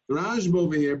 The Rashba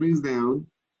over here brings down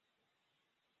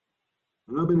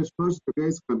Ben Hashmoshes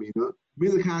Rabbi Kamina,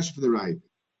 brings a kasha for the right.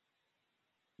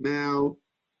 Now,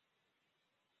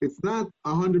 it's not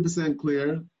 100%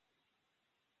 clear.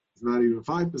 It's not even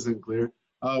 5% clear.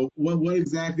 What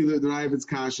exactly the Ravid's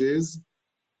kasha is,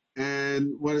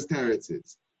 and what his teretz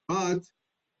is. But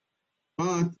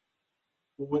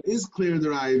what is clear in the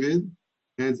Ravid,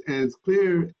 and it's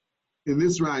clear in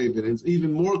this Ravid, and it's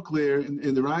even more clear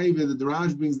in the Ravid that the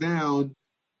Raj brings down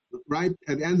right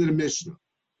at the end of the Mishnah.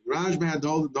 The Raj had the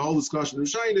whole discussion of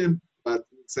Shainim, but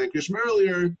St. Krishna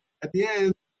earlier. At the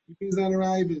end, he brings down a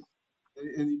Ravid,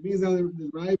 and he brings down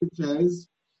the Ravid says,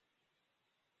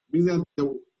 Oh,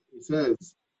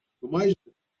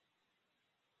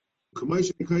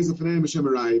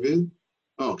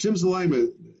 Kshim Salaima,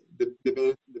 the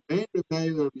Ben Rabbi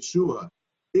Yeshua,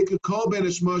 it could call Ben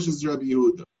Hashmoshes Rabbi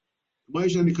Yehuda.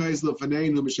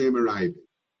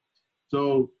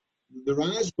 So the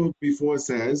Raj book before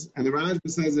says, and the Raj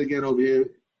says again over here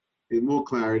in more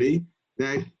clarity,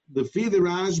 that the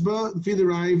Rajba, the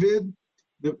Ravid,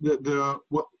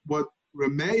 what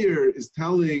Rameir is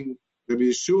telling Rabbi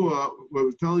Yeshua, what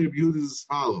we're telling Rabbi Yehuda is as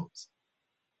follows.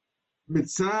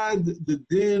 Mitzad, the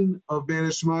din of Ben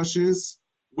Hashmoshes,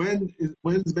 when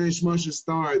does Ben Hashmoshes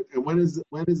start, and when is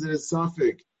it a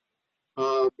suffix?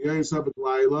 Yom Suffix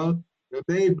Laila.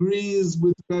 Rabbi agrees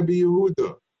with Rabbi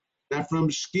Yehuda that from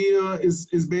Shkia is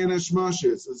Ben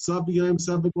Hashmoshes, and Suffix Yom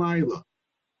Suffix Laila.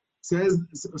 Says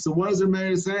so. What is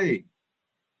Rameir saying?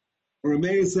 What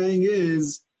Rameir is saying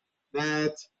is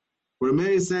that when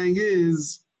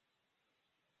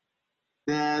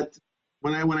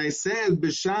I said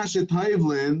B'Shashet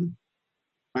Tovlin,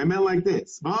 I meant like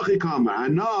this. V'achi kama,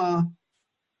 ana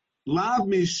lav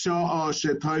misha'a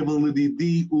shetoivel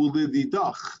lididi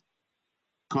ulididach.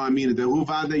 Kamina dehu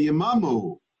vada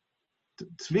yemamu.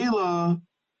 Tefillah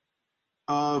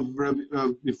of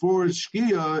before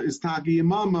Shkia is Taki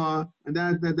Yamama, and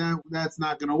that's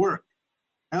not going to work.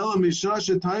 Ela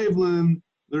mishasha taivlin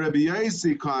the Rabbi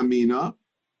Yaisi kamina.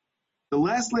 The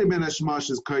last lay ben Hashmash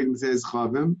is kaidim says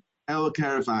chavim el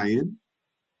karafayin,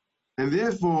 and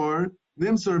therefore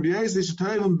nimsa Rabbi Yaisi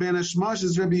shataivlin ben Hashmash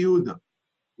is Rabbi Yehuda.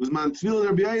 Uzman tefillah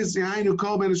Rabbi Yaisi hainu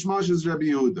kol ben Hashmash is Rabbi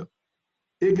Yehuda.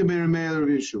 Ikaber me'el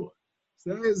Rabbi Yeshua.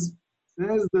 Says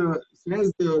the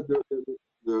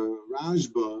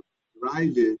Rashba,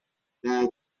 Ravid, that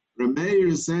Rameir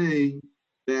is saying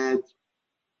that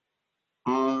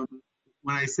when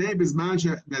I say Bisman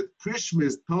that Krishma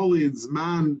is totally in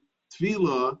Zman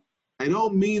Tefillah, I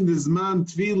don't mean the Zman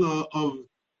Tefillah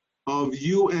of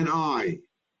you and I,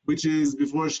 which is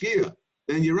before Shkia.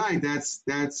 Then you're right, that's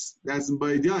in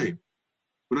Bayit Yayim.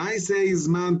 When I say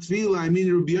Zman Tefillah, I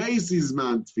mean Rabbi Yaisi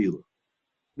Zman Tefillah.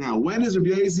 Now, when is Rabbi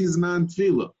Yaisi Zman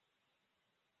Tefillah?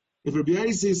 If Rabbi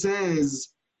Yaisi says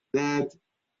that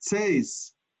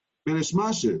Tzeis Ben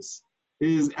Hashmashes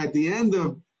is at the end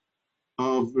of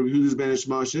Rabbi Yehuda's Ben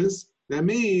Hashmashes, that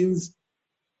means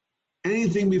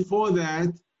anything before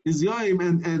that is Yom,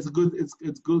 and it's good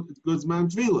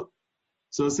Zman Tefillah.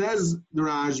 So it says the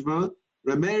Rashba,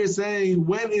 Rameir is saying,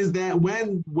 when is that?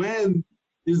 When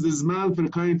is the Zman for the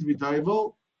Kohen to be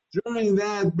Taival? During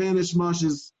that Ben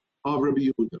Hashmashes of Rabbi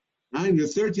Yehuda. Right?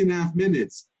 There's 13.5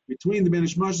 minutes between the Ben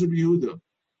Hashmash of Rabbi Yehuda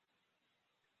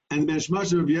and the Ben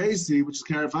Hashmash of Rabbi Yaisi, which is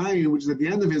clarifying, which is at the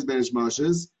end of his Ben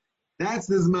Hashmashes. That's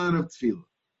the Zman of Tefillah.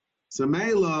 So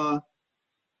Mela,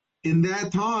 in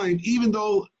that time, even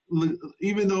though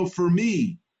for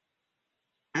me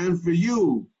and for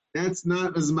you, that's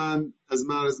not as man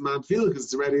Tefillah, because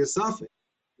it's already a suffix.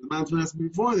 The Zman Tefillah has to be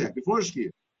before that, before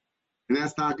Shkia. And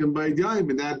that's talking by Yom,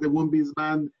 and that wouldn't be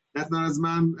Zman, that's not as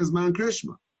man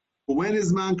Krishma. But when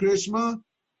is man Krishma?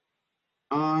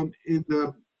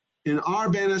 In our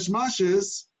Ben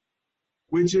Hashmashes,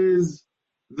 which is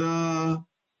the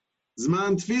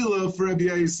Zman Tefillah for Rabbi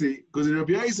Yaisi, because in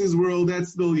Rabbi Yaisi's world,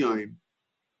 that's still Yom.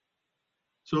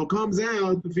 So it comes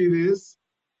out, to feed this,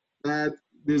 that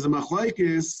there's a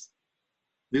machlokes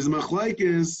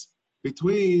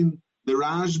between the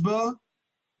Rashba,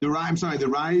 the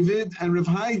Ravid, and Rav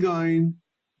Haigain,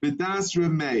 B'das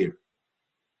Rav Meir.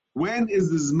 When is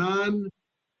the Zman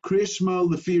Krishma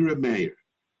Lefi Rav Meir?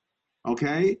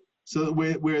 Okay, so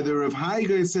where the Rav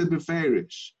Haigain said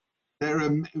Beferish,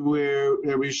 where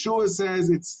Yeshua says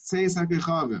it's Tzeis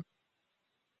HaKechavim,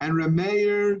 and Rav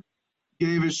Meir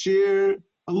gave a shir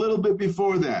a little bit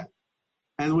before that.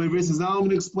 And when Rav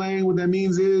Zalman explained what that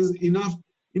means is enough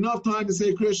time to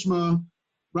say Krishma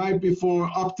right before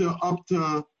up to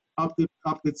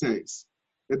Tzeis.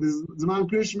 That the Zman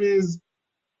Krishma is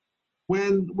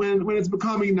when it's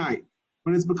becoming night.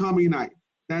 When it's becoming night.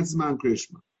 That's Zman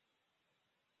Krishma.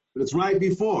 But it's right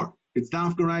before. It's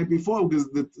dafka right before, because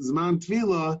the Zman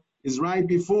Tefillah is right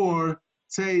before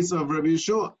Tzeis of Rabbi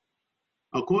Yeshua.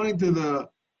 According to the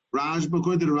Rashba,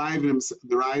 according to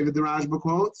the Rashba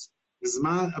quotes, the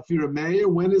Zman of Rabbi Meir,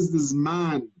 when is the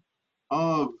Zman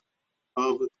of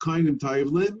Kainim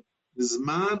Tayvlim? The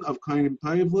Zman of Kainim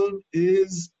Tayvlim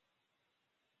is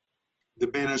the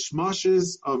Ben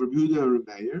Hashmashes of Rabbi Yehuda and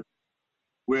Rabbi Meir,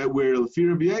 where Lefi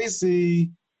Rabbi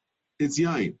Yaisi, it's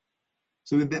Yain.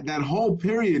 So that whole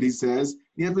period, he says,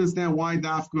 you have to understand why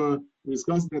Dafka, we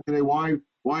discussed that today, why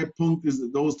Punkt is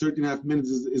those 13.5 minutes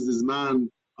is the Zman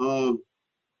of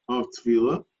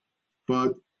Tefillah.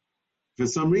 But for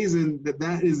some reason,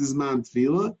 that is the Zman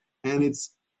Tefillah, and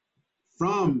it's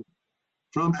from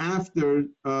after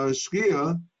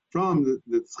Shkia, from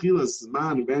the Tefillah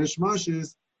Zman of Ben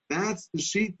Hashmashes, that's the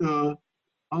Shita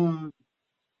of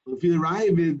Lefi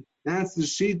Ravid, that's the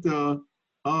Shita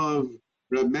of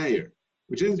Reb Meir.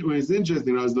 Which is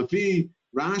interesting. As Lefi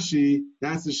Rashi,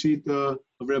 that's the Shita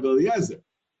of Reb Eliezer.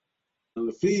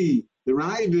 And Lefi the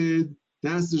Ravid,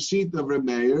 that's the Shita of Reb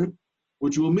Meir,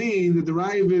 which will mean that the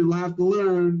Ravid will have to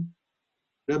learn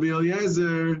Reb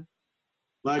Eliezer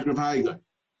like Rav Haigai.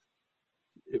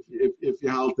 If you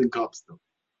halt in Copstone.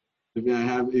 If you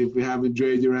haven't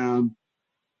dragged you around,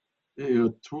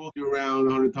 twirled you around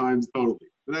 100 times totally.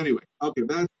 But anyway, okay,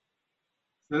 that's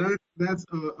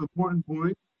an important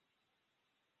point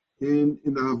in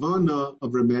the Havana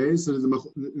of Rameh. So there's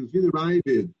the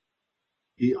Ravid,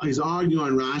 he's arguing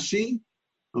on Rashi.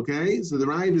 Okay, so the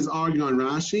Ravid is arguing on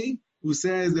Rashi, who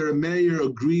says that Rameh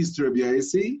agrees to Rabbi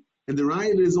Yaisi, and the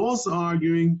Ravid is also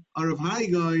arguing on Rav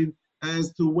Haigain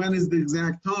as to when is the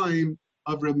exact time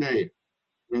of Reb Meir.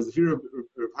 Whereas the fear of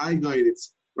Haggite,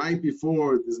 it's right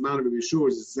before the Zman of Rabbi Yeshua,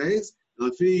 as it says.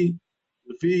 And the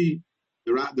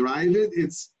Ravid,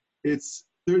 it's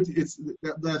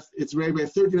right by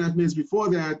 13.5 minutes before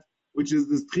that, which is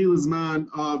the Tchil Zman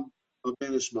of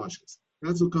Ben Ishmashis.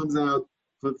 That's what comes out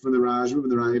from the Rajba, from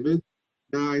the Ravid.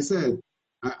 Now I said,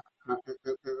 I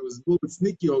was a little bit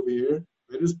sneaky over here.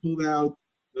 I just pulled out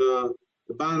the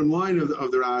bottom line of the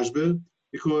Rajba,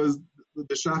 because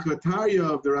the Shakatarya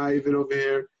of the Ravid over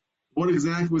here, what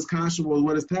exactly was Kasha was,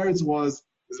 what his teretz was,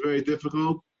 is very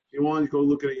difficult. If you want, you go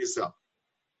look at it yourself.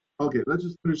 Okay, let's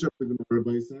just finish up the Gemara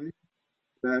by saying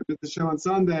that with the show on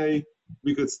Sunday,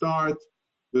 we could start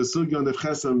the sugya on the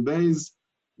Chesam Beis,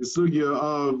 the sugya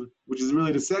of, which is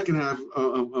really the second half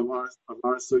of our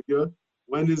sugya.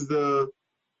 When is the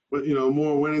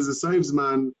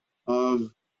Seifzman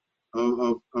of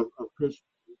Krishna?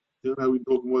 We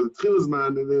talk more the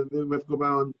Tchilazman, and then we have to go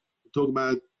down and talk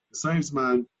about the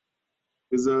Seifzman.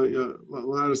 There's a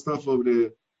lot of stuff over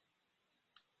there.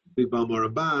 Big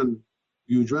Balmaraban,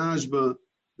 huge Rashba.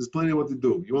 There's plenty of what to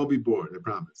do. You won't be bored, I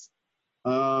promise.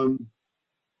 Now,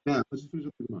 let's just finish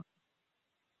up the Gemara.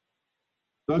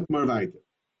 Dr. Marvaita.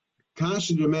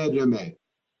 Kasha Ramed Rameh.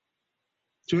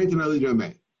 Straight to Ali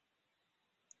Rameh.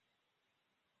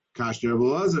 Kasha Rav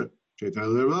Elazar. Straight to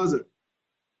Ali Rav Elazar.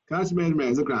 Kasha Ramed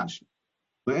Rameh is a Kasha.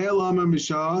 The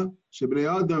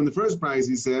first price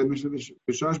he said, says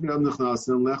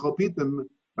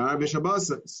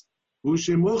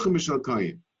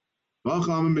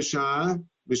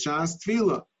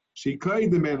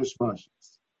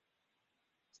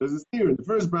it's here. In the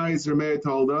first price, Rameir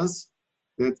told us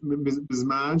that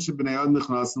Bizman should be on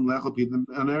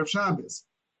Erev Shabbos.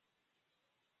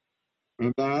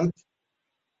 And that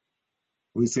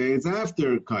we say it's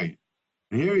after Kayin.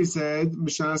 And here he said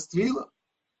Mishas Tvila,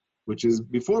 which is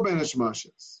before Ben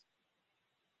Hashmashas.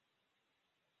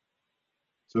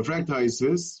 So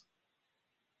Fraktaisis,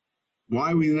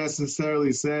 why we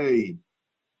necessarily say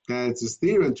that it's a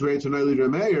steer and Terei Tonali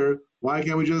Rameir, why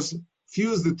can't we just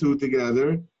fuse the two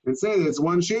together and say that it's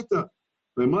one shita?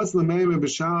 The Muslim name of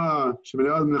Bishah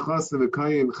Sheminad Nechas and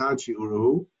Kayin Chachi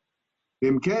Uru.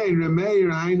 Imkain Rameir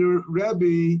Hainu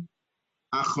Rebbe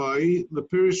Achoi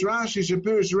Lepirish Rashi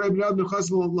Shapirish Rebbe Nad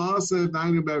Nechas Lasa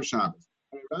Hainu Bev Shabbos.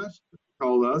 Rashi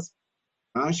told us,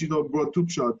 Rashi brought two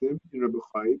pshatim in Rebbe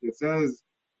Chai that says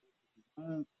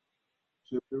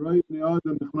does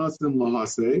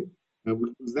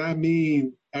that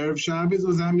mean Erev Shabbos or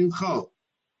does that mean Chol?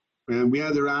 And we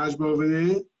had the Rashba over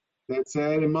there that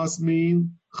said it must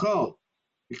mean Chol,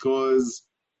 because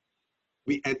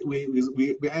we at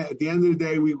the end of the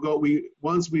day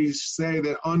once we say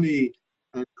that Ani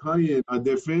and Kayin are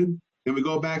different, then we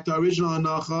go back to our original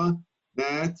Hanacha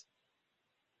that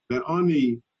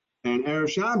Ani and Erev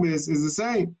Shabbos is the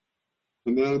same,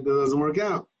 and then it doesn't work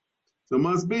out. So it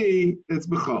must be it's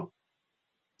B'chol.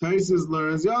 Taisus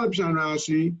learns the other Pshan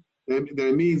Rashi that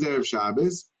it means Erev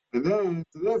Shabbos, and then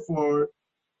so therefore,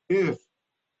 if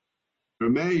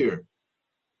Rameir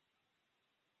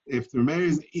is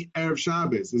Erev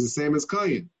Shabbos is the same as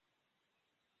Kayin,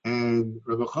 and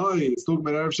Rabbi Chai is talking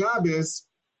about Erev Shabbos,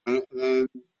 and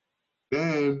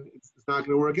then it's not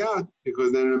going to work out,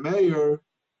 because then Rameir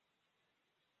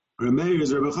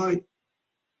is Rabbi Chai.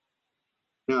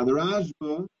 Now the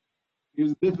Rashba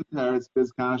gives a different teretz for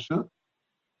his kasha,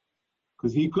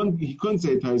 because he couldn't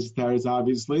say teretz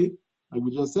obviously, like we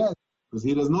just said, because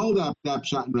he doesn't know that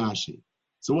pshat in Rashi.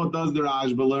 So what does the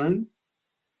Rashba learn?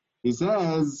 He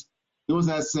says he was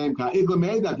that same kind. The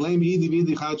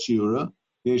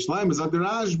Yishleim is like the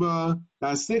Rashba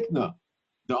that's sikna.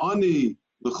 The ani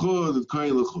l'chud, the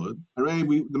kain l'chud.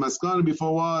 The maskana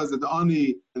before was that the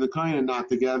ani and the kain are not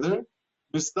together.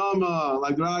 Mistama,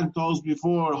 like the Rashba told us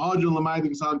before, Hadjul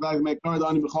l'maydik v'sal g'dag make kar the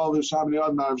ani b'chol v'shab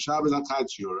niyad ma'av Shabbos at chat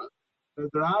shiura. The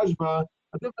Rashba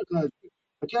a different Rashba.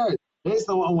 Okay, based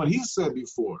on what he said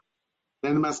before.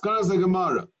 Then the maskana is the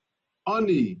Gemara.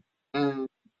 Ani and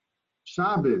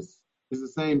Shabbos is the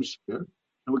same shir, and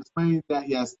we explained that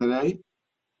yesterday,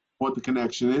 what the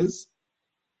connection is.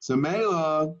 So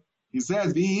Mela, he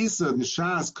says, V'isa, the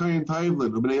Shas, Kayin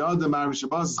Tayvlin, Ubnei Adam, Ma'av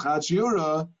Shabbos, Chat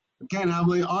Shiura, and Ken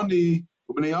Havlei Ani,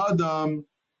 Ubnei Adam,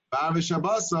 Ma'av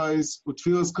Shabbos,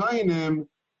 Utfilas Kayinim,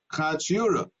 Chat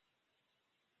Shiura.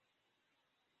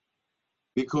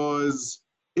 Because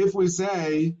if we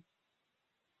say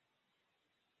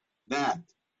that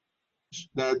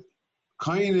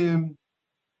Kayinim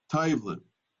Tayvlin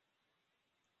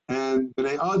and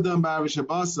Bnei Adam Ma'av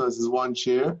Shabbos is one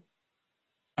share,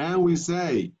 and we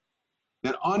say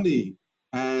that Ani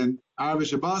and Arva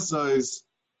Shabbos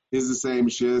is the same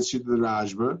share, Shita the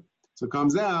Rashba. So it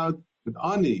comes out with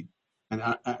Ani and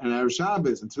Erev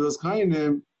Shabbos and Tfilas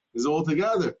Kainim is all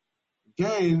together.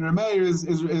 Okay, and Rameir is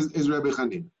Rebbe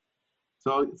Chanina.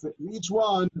 So each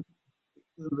one,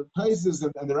 the places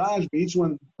and the Rashbi, each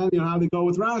one depending on how they go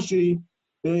with Rashi,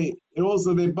 they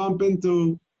bump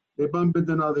into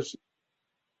another sheet.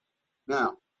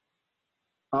 Now,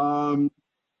 I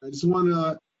just want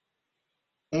to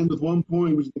end with one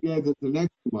point, which is to get to the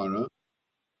next Gemara,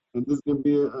 and this is going to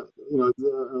be a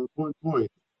important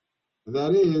point, and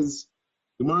that is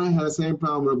Gemara had the same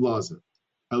problem with Blazer,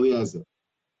 Eliezer.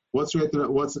 What's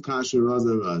the kasha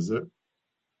Razer?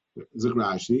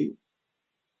 Zakrashi.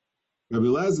 Rabbi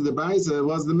Eliezer, the Baisa,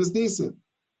 was the Misnisin.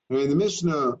 And the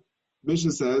Mishnah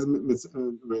says, it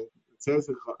says,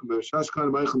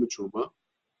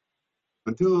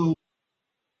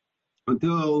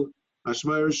 until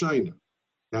Ashmai Rishayna.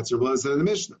 That's Rabbi Eliezer in the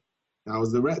Mishnah. That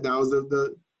was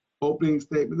the opening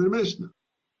statement of the Mishnah.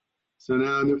 So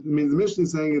now it means the Mishnah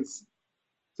is saying it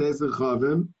says the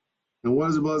Chavim. And what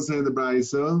does Rabbi Eliezer say in the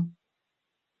Baisa?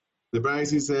 The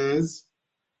Baisa says,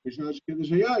 Mishash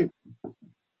Kiddush Hayayim.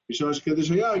 Mishash Kiddush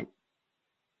Hayayim.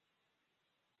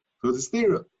 So it's a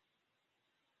stira.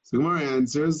 So Gemara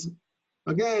answers,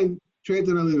 again,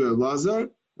 Traitan Eliezer Lazar.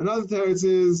 Another teretz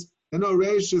is,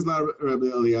 Reish is not Rabbi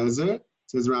Eliezer,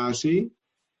 says Rashi.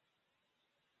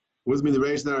 What does it mean the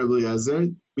Reish not Rabbi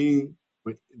Eliezer? Meaning,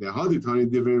 the Haditani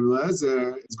Divrei Rabbi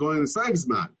Eliezer is going in the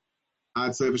Sagsman.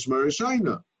 Ad Sefer Shmar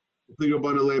Rishayna. I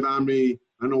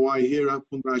don't know why here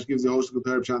Rashi gives the whole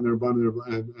Tereb Shat and the Rabban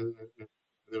and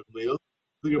the Leil.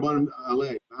 The Rabban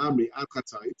Alei Amri Ad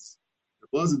Chatzayitz. The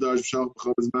Blazer Darsh B'Shal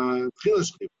B'Chav is Ma Tchila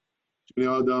Shchiv. Shmini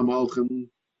Adam Halchem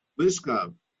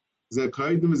Lishkav. Is that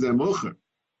Kaidim? Is that Mocher?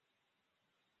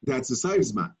 That's the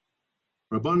Saivzman.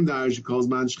 Rabban Darsh calls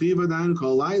Man Shchiva Dan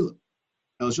call Laila.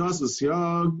 El Shas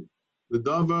V'Siag the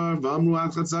Davar V'Amru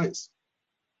Ad Chatzayitz.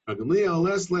 Agamliel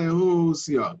Les Lehu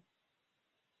Siag.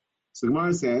 So the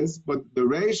Gemara says, but the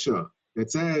Reisha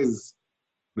that says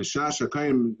Mishash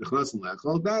Hakayim Nechnasim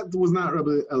Lechol, that was not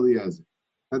Rabbi Eliezer.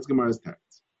 That's Gemara's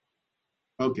text.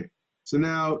 Okay, so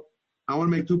now I want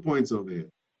to make 2 points over here.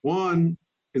 One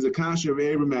is a kasha of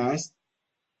Abraham asked,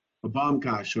 a bomb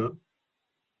kasha,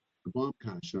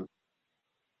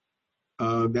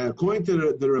 that according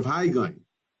to the Rav Haigain,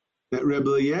 that Rabbi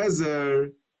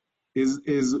Eliezer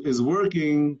is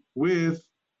working with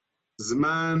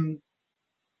Zman.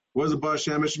 What does the Bar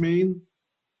Shemesh mean?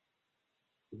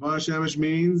 The Bar Shemesh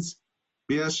means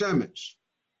Bia Shemesh,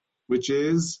 which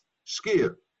is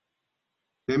Shkia.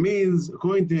 That means,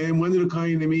 according to him, when did the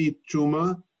Kohanim eat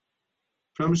Truma?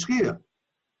 From Shkia,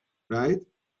 right?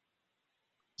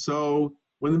 So,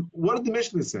 what did the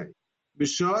Mishnah say?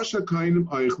 Bishash HaKohanim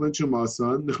Eichlin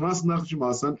Shumasan, Nechnas Nach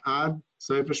Shumasan, Ad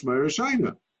Sefer Shmei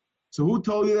Rishayna. So who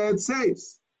told you that it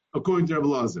says? According to Rabbi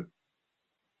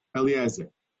Eliezer.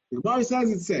 The Gemara says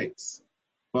it says,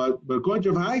 but according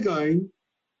to Rav Haigain,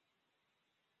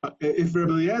 if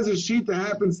Rabbi Eliezer's shita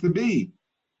happens to be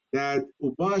that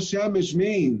Uba Shemesh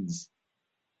means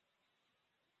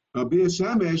Bia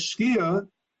Shemesh Shkia,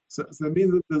 so that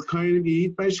means that the Kohanim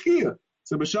eat by Shkia.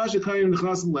 So B'Shash Kohanim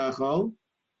Nechasim Lechol,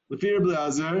 L'fi Rabbi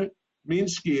Eliezer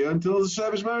means Shkia until the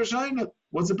Shemesh Marashayna.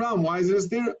 What's the problem? Why is it a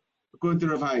stira? According to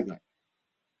Rav Haigain.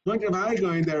 According to Rav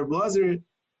Haigain, that Rabbi Eliezer,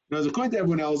 according to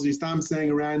everyone else, he's not saying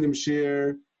a random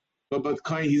share, but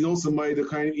he's also made the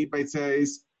kind of eat by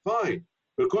taste. Fine.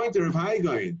 But according to Rav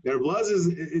Haigain, the Rav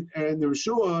Eliezer and the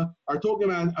Rishua are talking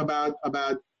about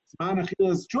Zman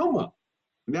Achilas Truma.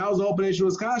 And that was the open issue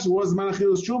was Kasha. What does Zman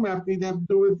Achilas Truma have to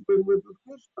do with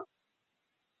Krishna?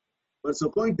 But so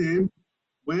according to him,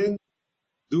 when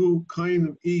do kind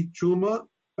of eat Truma?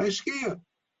 By Shkia.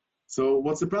 So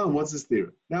what's the problem? What's the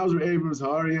theory? That was Abraham's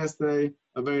Hara yesterday,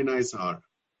 a very nice Hara.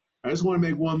 I just want to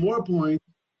make one more point,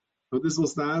 but this will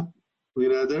stop,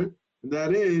 and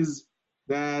that is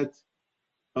that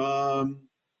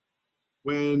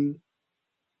when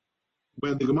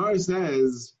the Gemara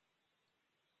says,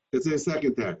 it's a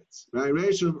second teretz, right?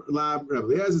 Rachel Lab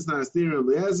Rabbi Eliezer, it's not a steer of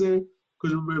Eliezer,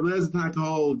 because Rabbi Eliezer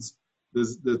holds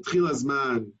the Tchilas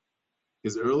Man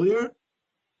is earlier,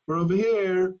 but over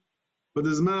here, but the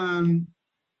Zman,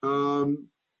 the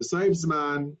Saif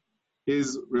Zman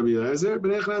is Rabbi Eliezer,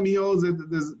 but Echnam he holds that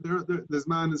the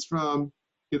Zman is from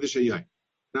Kiddush Hayayim.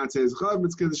 Not says Chav, but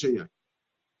it's Kiddush Hayayim.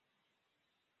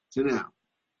 So now,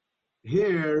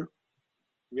 here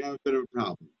we have a bit of a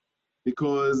problem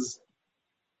because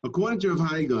according to Rav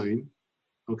Haigain,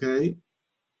 okay,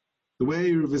 the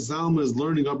way Rav Zalman is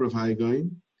learning up Rav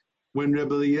Haigain, when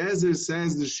Rabbi Eliezer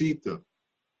says the Shita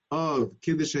of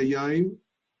Kiddush Hayayim,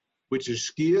 which is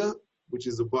Shkia, which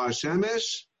is a Bar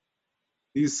Shemesh,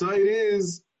 the side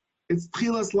is It's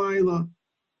Tchilas Laila.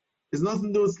 It's nothing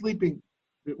to do with sleeping.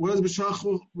 What does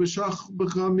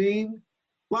B'shach mean?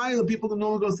 Laila, people don't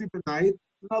normally go sleep at night.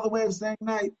 Another way of saying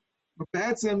night. But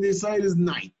Batsam, the side is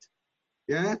night.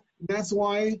 Yeah? That's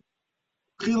why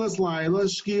Tchilas Laila,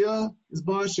 Shkia, is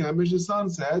Ba Shemesh, the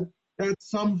sunset. That's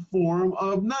some form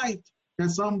of night.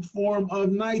 That's some form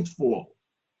of nightfall.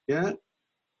 Yeah?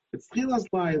 It's Tchilas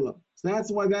Laila. So that's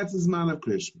why that's the Zman of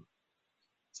Krishma.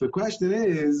 So the question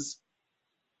is,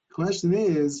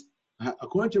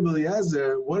 according to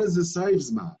Eliezer, what is the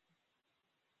Saif Zman?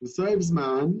 The Saif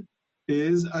Zman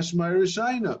is Ashmai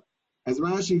Rishayna. As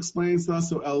Rashi explains to us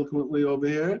so eloquently over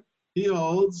here, he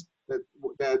holds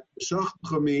that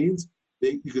Shachcha means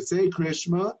that you could say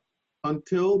Krishma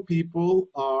until people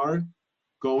are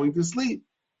going to sleep.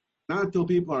 Not until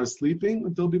people are sleeping,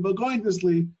 until people are going to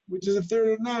sleep, which is a third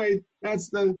of the night. That's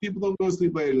the people don't go to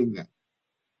sleep later than that.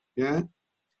 Yeah?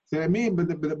 So I mean, but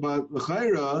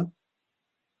L'chaira,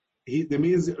 that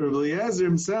means Rabbi Eliezer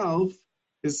himself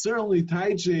is certainly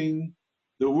teaching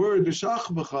the word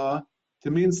b'shachbacha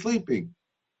to mean sleeping.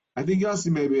 I think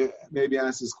Yossi maybe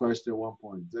asked this question at one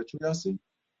point. Is that true, Yossi?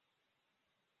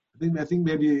 I think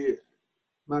maybe, I'm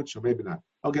not sure, maybe not.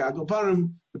 Okay, I'll go upon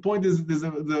him. The point is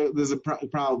there's a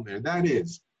problem there. That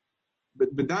is,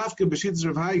 but Dafka b'shitz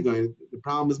Rav Haigai, the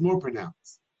problem is more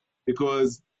pronounced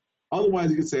because otherwise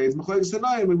you could say it's Machlekes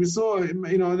Tanaim. But we saw,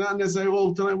 not necessarily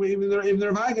all time. Even the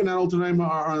Rav Haigai, not all time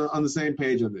are on the same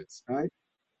page on this, right?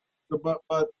 So,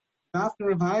 but after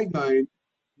Rav Haigai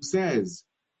says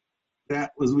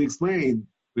that, as we explained,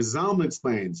 as Zalman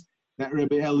explains, that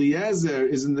Rabbi Eliezer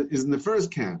is in the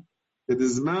first camp. That the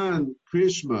Zman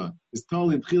Krishma is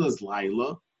told in Tchilas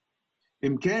Laila.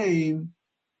 Imkain,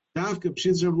 Dafka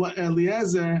Pshitz Rabbi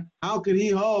Eliezer, how could he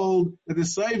hold that the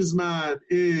Saif Zman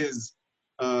is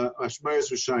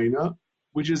Ashmaris Rishayna,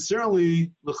 which is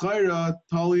certainly L'chaira,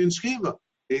 Tali, and Shkiva.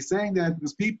 They're saying that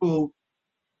because people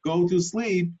go to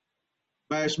sleep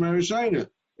by Ashmaris Rishayna.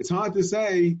 It's hard to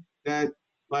say that,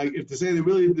 like, if to say that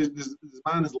really the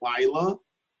Zman is Laila,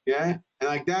 yeah, and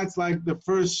like that's like the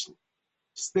first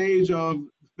stage of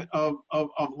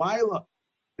Laila.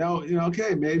 Now,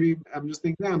 okay, maybe I'm just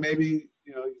thinking now, maybe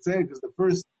you say because the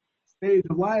first stage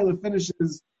of Laila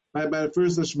finishes by the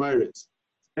first Ashmaris.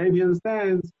 Maybe he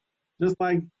understands, just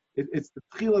like it's the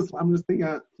Tchilas. I'm just thinking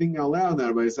out loud now.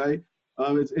 Everybody say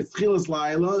it's Tchilas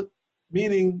Laila,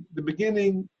 meaning the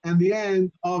beginning and the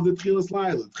end of the Tchilas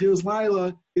Laila. Tchilas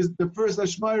Laila is the first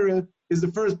Ashmara, is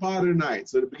the first part of the night.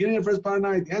 So the beginning of the first part of the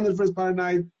night, the end of the first part of the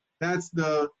night,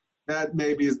 that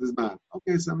maybe is the Zman.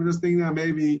 Okay, so I'm just thinking now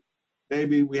maybe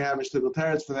we have a shtickle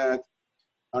teretz for that.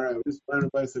 All right, this is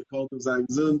everybody said Kol Tov Zayin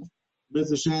Zund. B'ez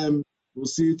Hashem, we'll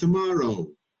see you tomorrow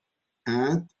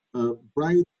at a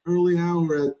bright early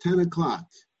hour at 10 o'clock.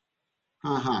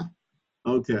 Ha.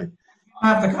 Okay. I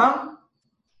have to come?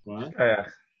 What? Yeah.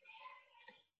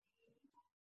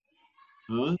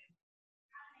 Huh?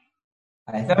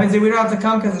 That means that we don't have to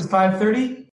come because it's 5:30?